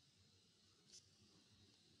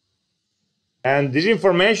 And this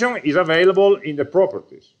information is available in the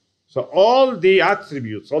properties. So all the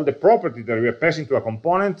attributes, all the properties that we are passing to a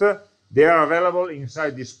component, they are available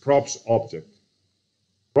inside this props object.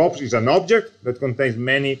 Props is an object that contains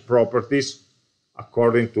many properties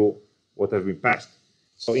according to what has been passed.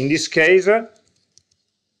 So in this case,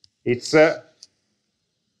 it's the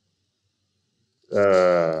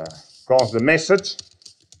message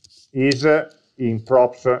is in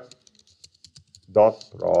props.text.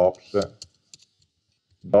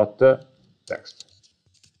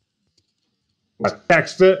 But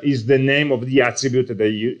text is the name of the attribute that they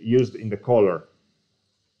used in the caller.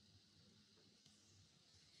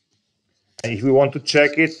 And if we want to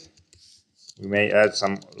check it, we may add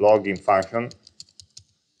some login function.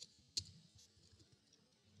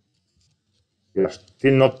 We are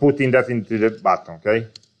still not putting that into the button, okay?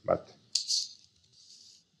 But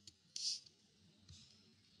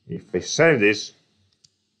if I save this,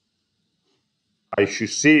 I should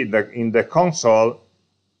see that in the console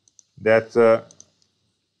that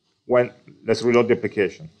let's reload the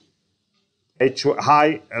application.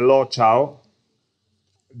 Hi, hello, ciao.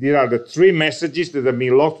 These are the three messages that have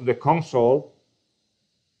been logged to the console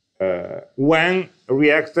when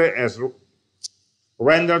React has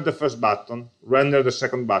rendered the first button, rendered the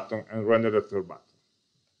second button, and rendered the third button.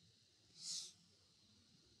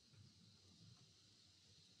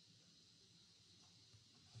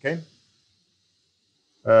 Okay.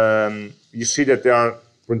 You see that they are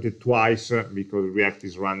printed twice because React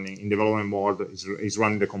is running in development mode, is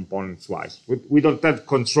running the component twice. We don't have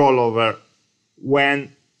control over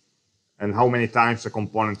when and how many times a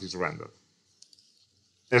component is rendered,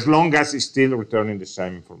 as long as it's still returning the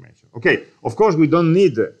same information. Okay, of course we don't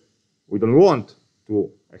want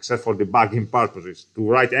to, except for debugging purposes, to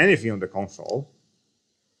write anything on the console,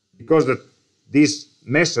 because this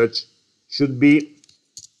message should be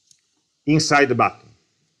inside the button.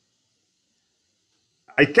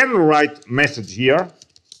 I can write message here,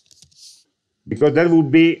 because that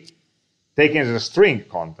would be taken as a string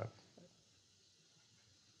content.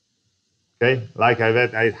 Okay, like I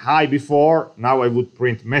had hi before, now I would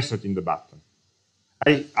print message in the button.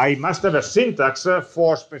 I must have a syntax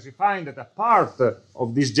for specifying that a part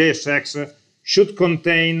of this JSX should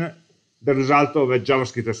contain the result of a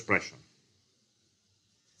JavaScript expression.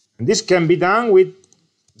 And this can be done with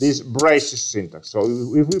this braces syntax. So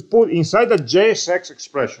if we put inside a JSX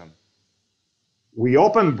expression, we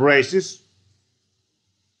open braces,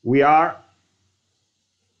 we are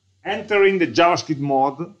entering the JavaScript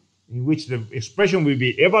mode in which the expression will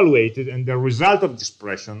be evaluated, and the result of the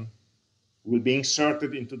expression will be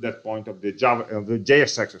inserted into that point of the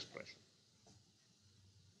JSX expression.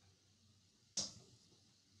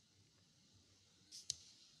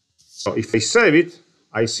 So if I save it,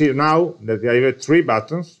 I see now that I have three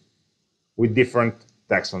buttons with different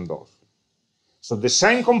text on those. So the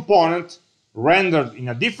same component rendered in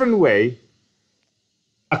a different way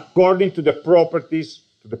according to the properties,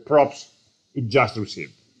 to the props it just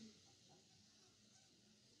received.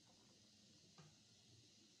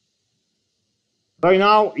 Right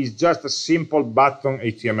now, it's just a simple button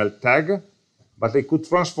HTML tag, but I could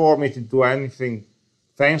transform it into anything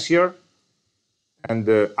fancier, and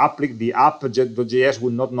the app.js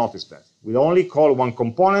will not notice that. We'll only call one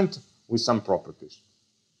component with some properties.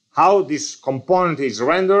 How this component is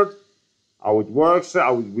rendered, how it works,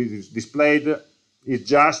 how it is displayed, is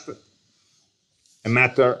just a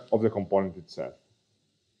matter of the component itself.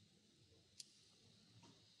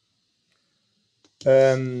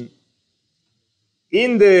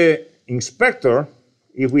 In the inspector,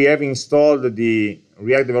 if we have installed the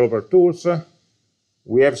React Developer Tools,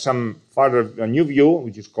 we have a new view,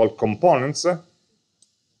 which is called Components,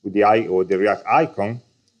 with the React icon,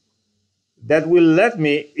 that will let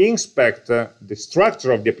me inspect the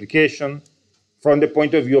structure of the application from the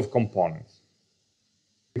point of view of components.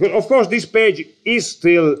 Because, of course, this page is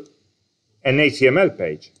still an HTML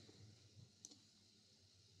page.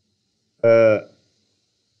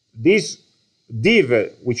 This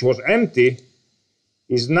div, which was empty,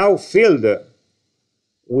 is now filled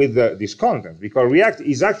with this content, because React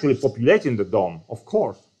is actually populating the DOM, of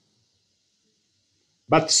course.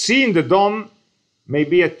 But seeing the DOM may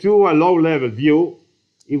be a low-level view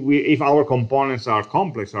if our components are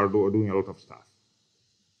complex, are doing a lot of stuff.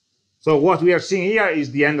 So what we are seeing here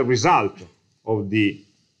is the end result of the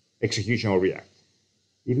execution of React.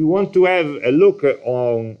 If we want to have a look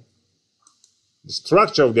on the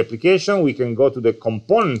structure of the application, we can go to the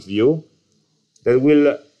component view that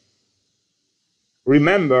will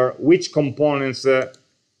remember which components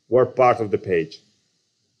were part of the page.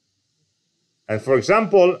 And for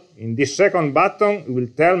example, in this second button, it will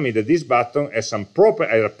tell me that this button has some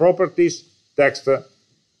properties text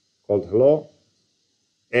called hello,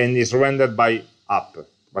 and is rendered by app,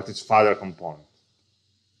 but it's father component.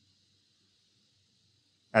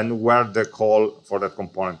 And where the call for that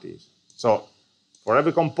component is. So for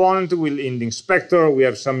every component in the inspector, we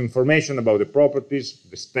have some information about the properties,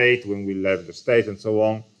 the state, when we have the state, and so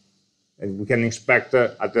on. And we can inspect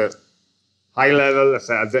at the high level,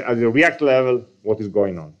 at the React level, what is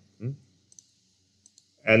going on.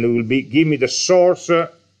 And it will give me the source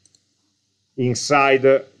inside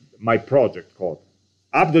my project code.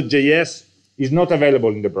 App.js is not available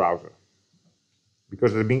in the browser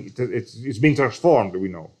because it's been transformed, we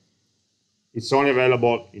know. It's only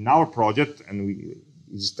available in our project, and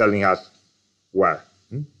it's telling us where.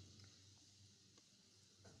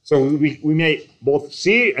 So we may both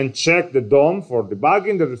see and check the DOM for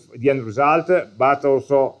debugging the end result, but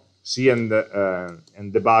also see and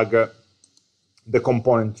debug the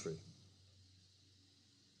component tree.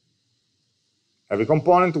 Every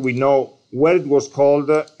component, we know where it was called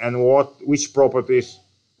and which properties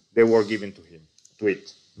they were given to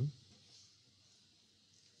it.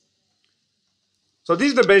 So this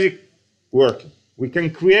is the basic working. We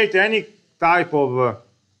can create any type of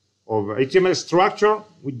HTML structure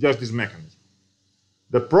with just this mechanism.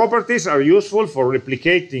 The properties are useful for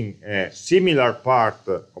replicating a similar part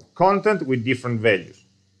of content with different values.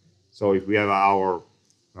 So if we have our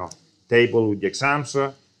table with the exams,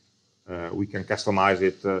 we can customize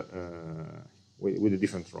it with the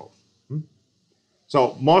different rows.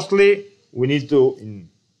 So mostly we need to,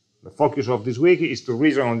 the focus of this week is to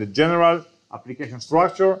reason on the general application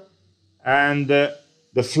structure and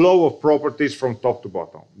the flow of properties from top to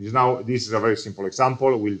bottom. This is a very simple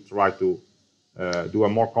example. We'll try to do a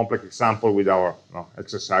more complex example with our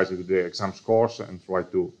exercise with the exams course and try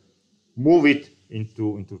to move it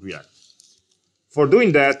into React. For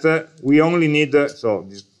doing that, we only need, so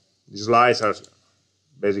these slides are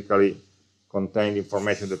basically contain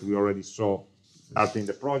information that we already saw starting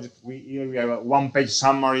the project. Here we have a one-page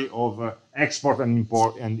summary of export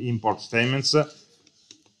and import statements,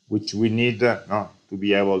 which we need to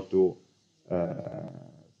be able to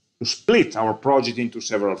split our project into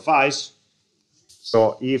several files.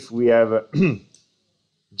 So if we have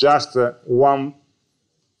just one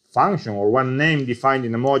function or one name defined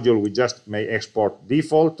in a module, we just may export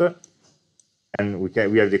default, and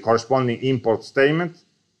we have the corresponding import statement.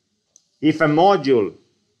 If a module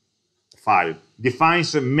file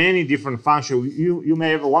defines many different functions, you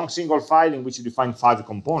may have one single file in which you define 5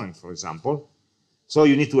 components, for example. So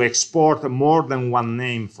you need to export more than one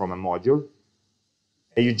name from a module.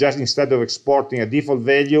 And you just, instead of exporting a default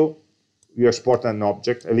value, you export an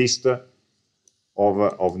object, a list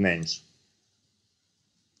of names.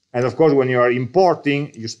 And of course, when you are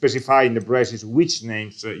importing, you specify in the braces which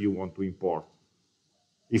names you want to import.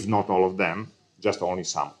 If not all of them, just only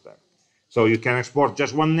some of them. So you can export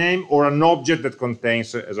just one name or an object that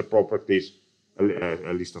contains as a properties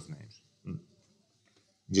a list of names.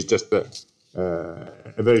 It's just a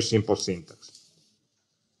very simple syntax.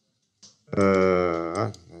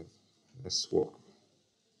 Let's work.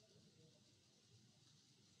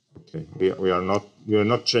 Okay, we are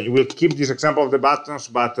not changing. We'll keep this example of the buttons,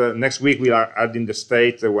 but next week we are adding the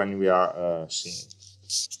state when we are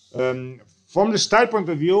seeing. From the style point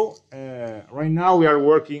of view, right now we are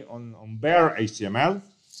working on bare HTML,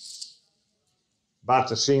 but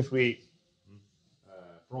since we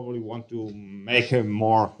probably want to make a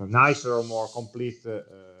more nicer or more complete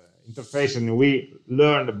interface, and we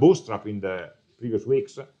learned Bootstrap in the previous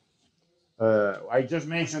weeks, I just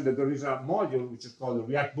mentioned that there is a module which is called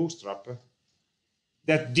React Bootstrap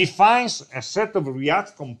that defines a set of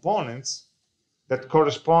React components that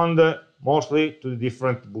correspond mostly to the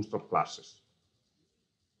different Bootstrap classes.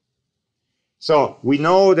 So we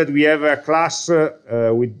know that we have a class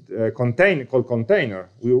with called container.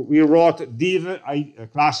 We wrote div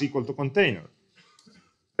class equal to container.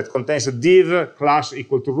 That contains a div class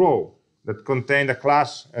equal to row. that contain a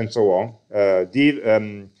class and so on,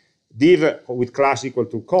 div with class equal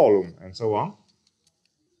to column and so on.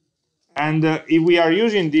 And if we are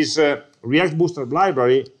using this React Bootstrap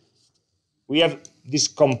library, we have these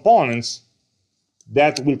components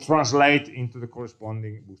that will translate into the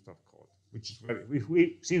corresponding Bootstrap code, which is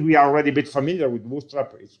very, since we are already a bit familiar with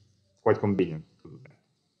Bootstrap, it's quite convenient to do that.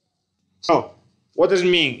 So what does it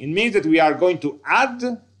mean? It means that we are going to add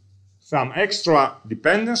some extra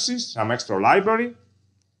dependencies, some extra library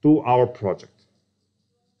to our project.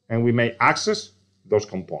 And we may access those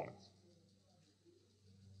components.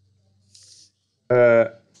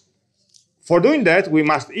 For doing that, we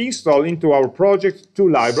must install into our project two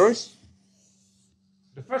libraries.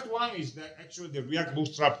 The first one is actually the React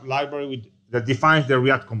Bootstrap library that defines the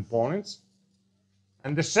React components.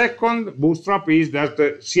 And the second Bootstrap is that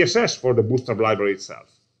the CSS for the Bootstrap library itself.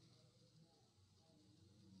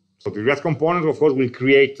 So the React component, of course, will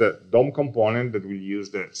create a DOM component that will use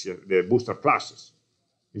the Bootstrap classes.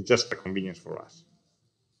 It's just a convenience for us.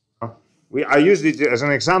 I used it as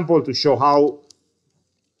an example to show how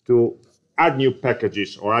to add new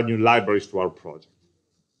packages or add new libraries to our project.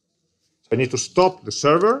 So I need to stop the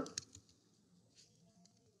server.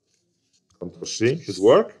 Ctrl+C should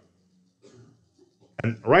work.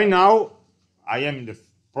 And right now, I am in the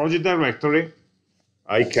project directory.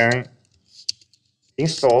 I can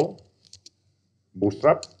install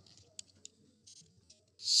Bootstrap.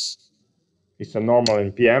 It's a normal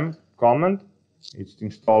npm command. It's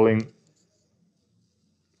installing.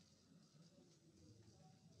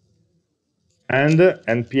 And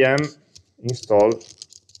npm install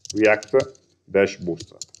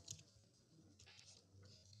react-bootstrap.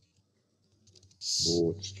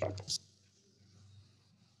 Bootstrap.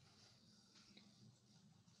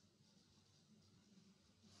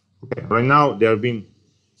 Okay, right now they are being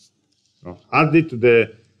added to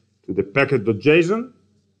the package.json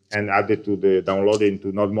and added to the downloaded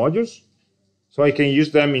into Node modules, so I can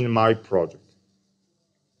use them in my project.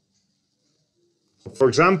 For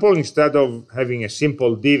example, instead of having a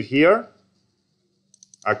simple div here,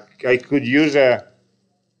 I could use a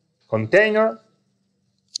container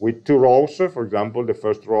with two rows. For example, the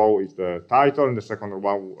first row is the title, and the second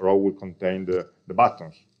row will contain the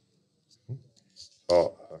buttons.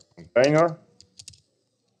 So container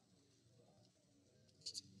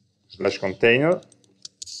 / container,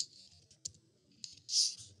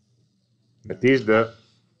 that is the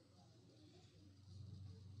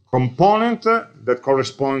component that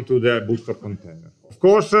corresponds to the Bootstrap container. Of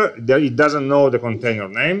course, it doesn't know the container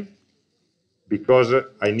name because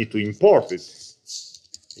I need to import it.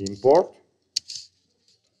 Import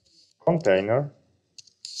container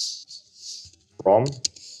from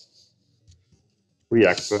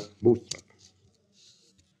React Bootstrap.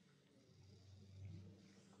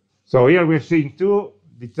 So here we're seeing two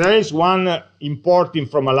details. One, importing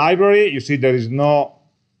from a library. You see there is no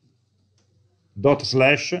 /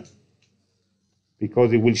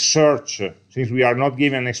 because it will search. Since we are not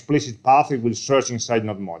given an explicit path, it will search inside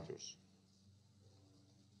Node modules.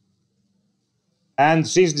 And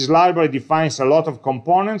since this library defines a lot of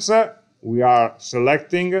components, we are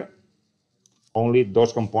selecting only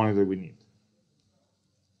those components that we need.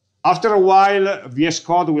 After a while, VS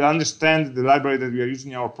Code will understand the library that we are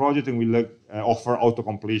using in our project and will offer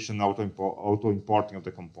auto-completion, auto-importing of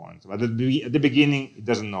the components. But at the beginning, it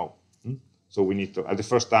doesn't know. So we need to, at the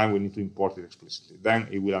first time, we need to import it explicitly. Then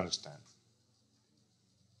it will understand.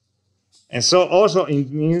 And so also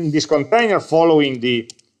in this container, following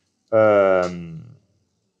the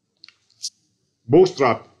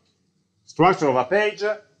Bootstrap structure of a page,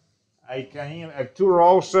 I can have two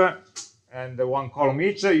rows and one column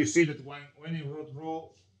each. You see that when you wrote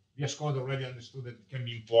row, VS Code already understood that it can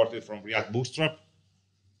be imported from React Bootstrap.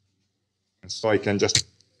 And so I can just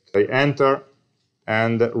say enter,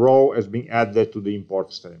 and row has been added to the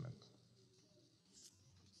import statement.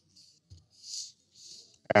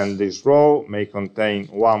 And this row may contain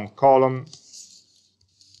one column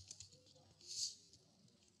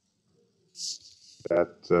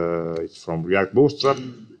that is from React Bootstrap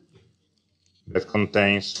that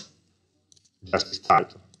contains just this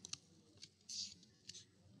title.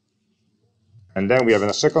 And then we have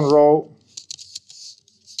a second row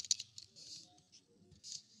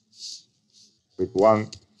with one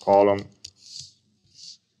column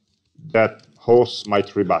that hosts my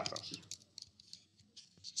three buttons.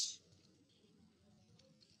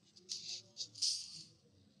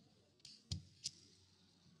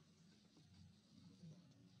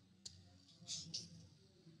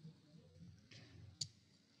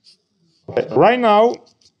 Okay. Right now,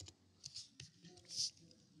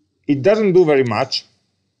 it doesn't do very much.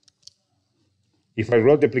 if I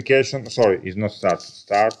wrote the application, sorry, it's not start,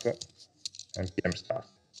 start, npm start.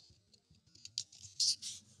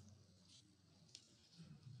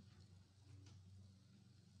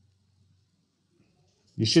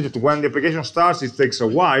 You see that when the application starts, it takes a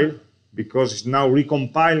while because it's now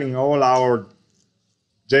recompiling all our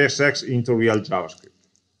JSX into real JavaScript.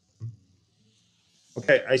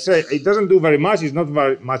 Okay, I say it doesn't do very much. It's not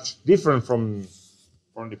very much different from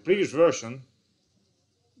the previous version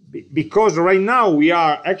because right now we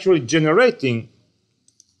are actually generating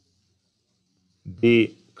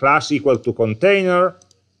the class equal to container,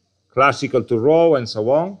 class equal to row, and so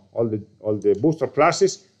on, all the Bootstrap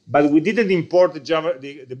classes, but we didn't import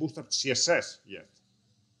the Bootstrap CSS yet.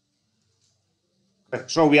 Okay,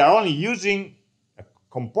 so we are only using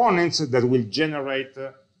components that will generate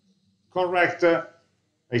correct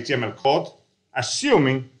HTML code,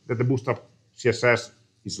 assuming that the Bootstrap CSS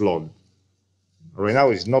is loaded. Right now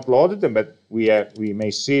it's not loaded, but we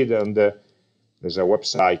may see it on there's a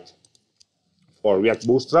website for React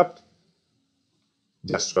Bootstrap.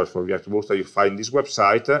 Just search for React Bootstrap, you find this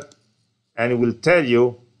website, and it will tell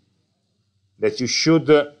you that you should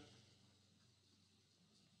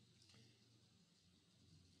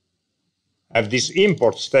have this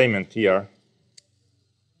import statement here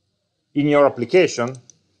in your application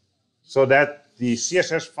so that the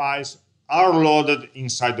CSS files are loaded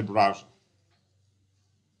inside the browser.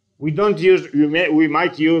 We don't use, we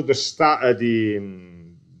might use the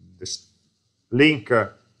link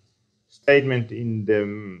statement in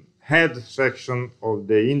the head section of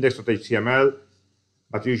the index.html,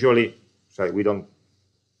 but usually, sorry, we don't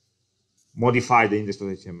modify the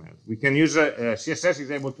index.html. We can use CSS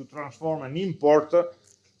is able to transform an import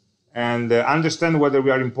and understand whether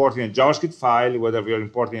we are importing a JavaScript file, whether we are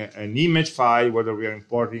importing an image file, whether we are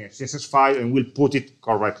importing a CSS file, and we'll put it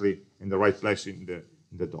correctly in the right place in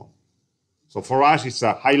the DOM. So for us, it's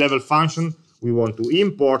a high-level function. We want to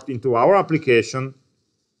import into our application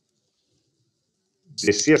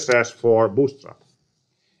the CSS for Bootstrap.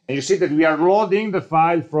 And you see that we are loading the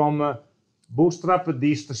file from Bootstrap,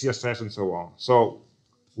 dist, CSS, and so on. So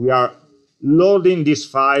we are loading this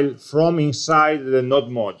file from inside the node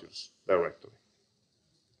modules directly.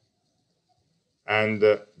 And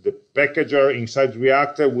the packager inside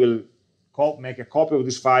React will make a copy of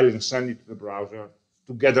this file and send it to the browser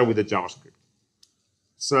together with the JavaScript.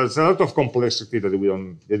 So it's a lot of complexity that we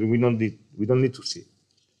don't need to see.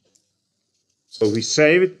 So we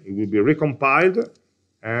save it, it will be recompiled,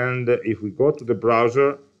 and if we go to the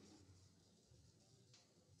browser,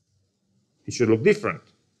 it should look different.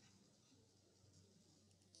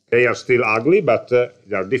 They are still ugly, but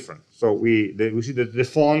they are different. So we see that the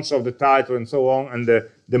fonts of the title and so on, and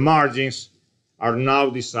the margins are now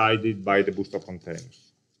decided by the Bootstrap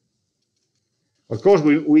containers. Of course,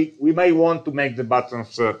 we may want to make the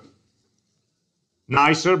buttons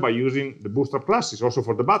nicer by using the Bootstrap classes also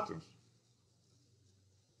for the buttons.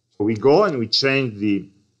 So we go and we change the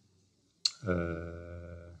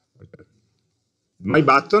my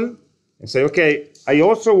button and say, okay, I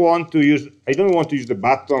don't want to use the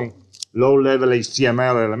button low-level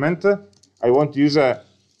HTML element. I want to use a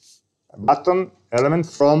button element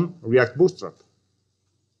from React Bootstrap.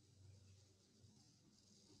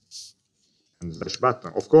 And slash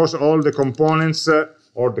button. Of course, all the components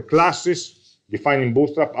or the classes defined in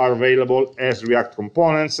Bootstrap are available as React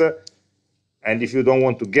components. And if you don't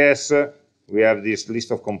want to guess, we have this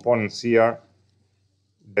list of components here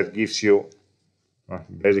that gives you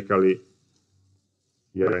basically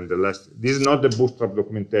here in the last. This is not the Bootstrap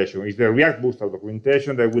documentation. It's the React Bootstrap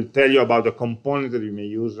documentation that will tell you about the components that you may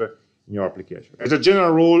use in your application. As a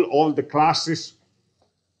general rule, all the classes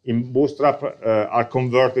in Bootstrap are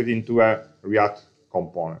converted into a React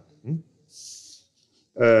component.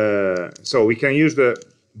 So we can use the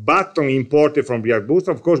button imported from React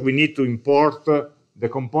Bootstrap. Of course, we need to import the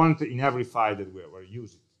component in every file that we are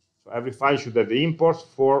using. So every file should have the imports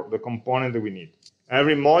for the component that we need.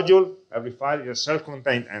 Every module, every file is a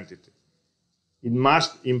self-contained entity. It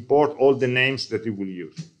must import all the names that it will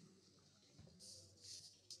use.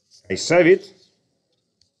 I save it,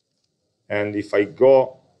 and if I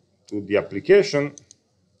go to the application,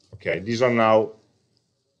 okay, these are now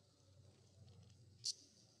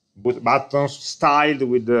buttons styled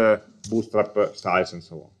with the Bootstrap styles and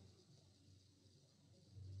so on.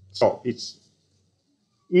 So it's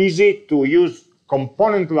easy to use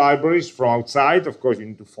component libraries from outside. Of course, you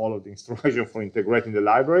need to follow the instruction for integrating the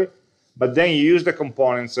library, but then you use the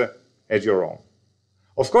components as your own.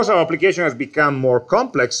 Of course, our application has become more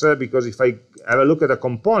complex because if I have a look at the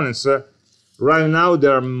components, right now they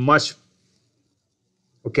are much,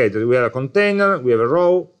 okay, we have a container, we have a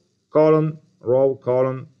row, column, row,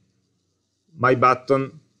 column, my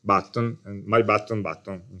button, button, and my button,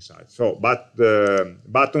 button inside. So, but the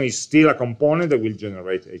button is still a component that will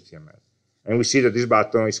generate HTML. And we see that this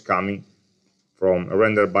button is coming from a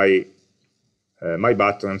render by my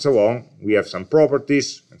button and so on. We have some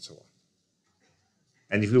properties and so on.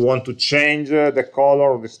 And if we want to change the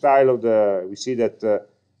color or the style of the, we see that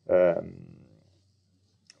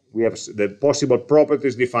we have the possible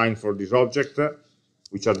properties defined for this object,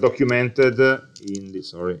 which are documented in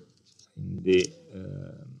the,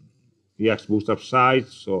 React Bootstrap site.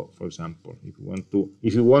 So, for example,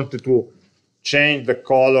 if you wanted to change the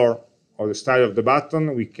color or the style of the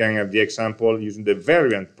button, we can have the example using the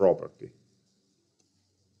variant property.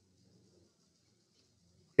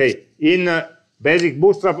 Okay, in basic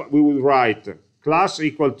Bootstrap, we will write class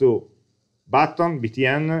equal to button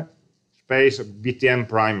btn space btn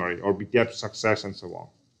primary or btn success and so on.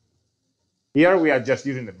 Here we are just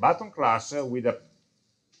using the button class with a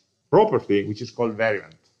property which is called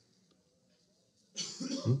variant,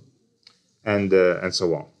 and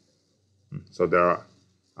so on. So there are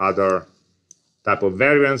other type of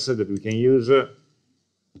variants that we can use,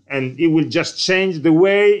 and it will just change the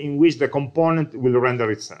way in which the component will render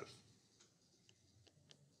itself.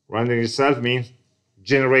 Rendering itself means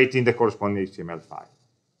generating the corresponding HTML file.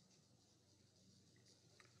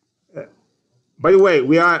 By the way,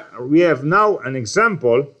 we have now an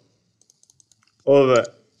example of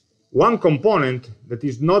one component that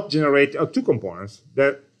is not generating, or two components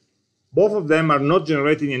that both of them are not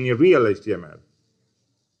generating any real HTML.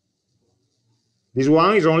 This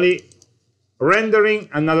one is only rendering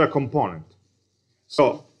another component.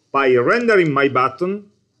 So by rendering my button,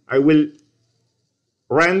 I will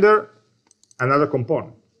render another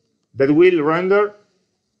component that will render,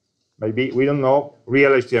 maybe, we don't know,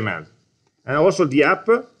 real HTML. And also the app,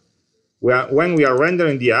 when we are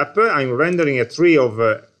rendering the app, I'm rendering a tree of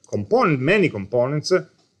many components,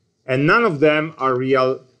 and none of them are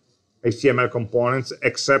real HTML components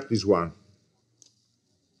except this one.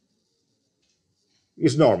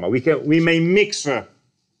 It's normal. We may mix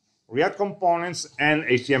React components and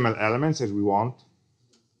HTML elements as we want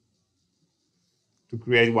to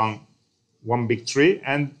create one big tree,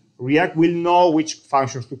 and React will know which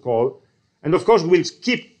functions to call. And of course, we'll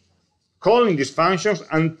keep calling these functions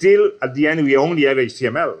until at the end we only have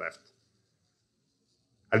HTML left.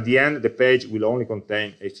 At the end, the page will only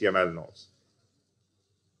contain HTML nodes.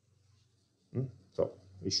 So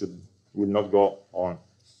will not go on.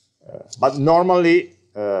 But normally,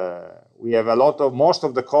 we have most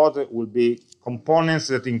of the code will be components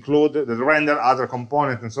that include, that render other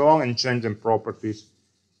components and so on, and change them properties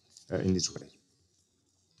in this way.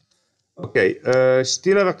 Okay,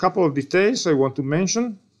 still have a couple of details I want to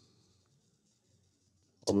mention.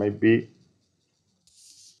 Or maybe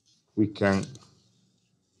we can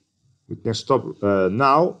stop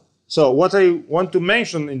now. So what I want to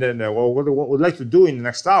mention or what I would like to do in the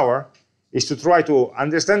next hour is to try to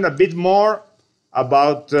understand a bit more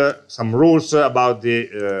about some rules about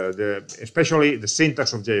especially the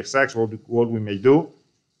syntax of JSX, what we may do,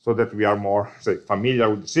 so that we are more, say, familiar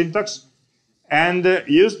with the syntax, and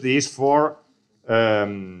use this for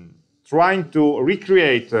trying to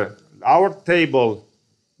recreate our table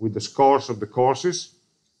with the scores of the courses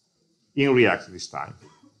in React this time.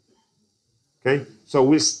 Okay, so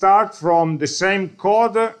we'll start from the same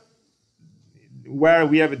code where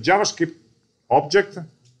we have a JavaScript object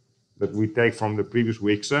that we take from the previous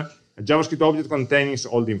weeks, a JavaScript object containing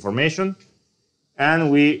all the information,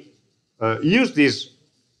 and we use this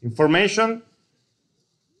information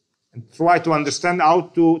and try to understand how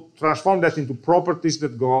to transform that into properties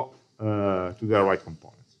that go to the right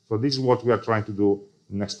components. So this is what we are trying to do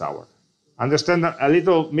next hour. Understand a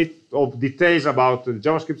little bit of details about the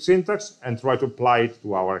JavaScript syntax and try to apply it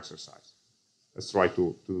to our exercise. Let's try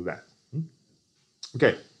to do that.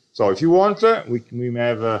 Okay, so if you want, we may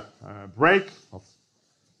have a break of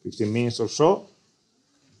 15 minutes or so.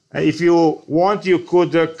 If you want, you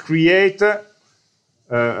could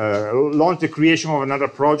launch the creation of another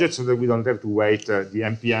project so that we don't have to wait the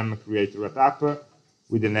npm create React app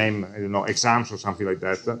with the name, I don't know, exams or something like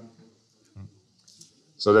that.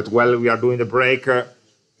 So that while we are doing the break,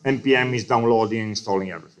 npm is downloading and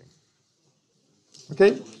installing everything.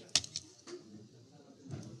 Okay?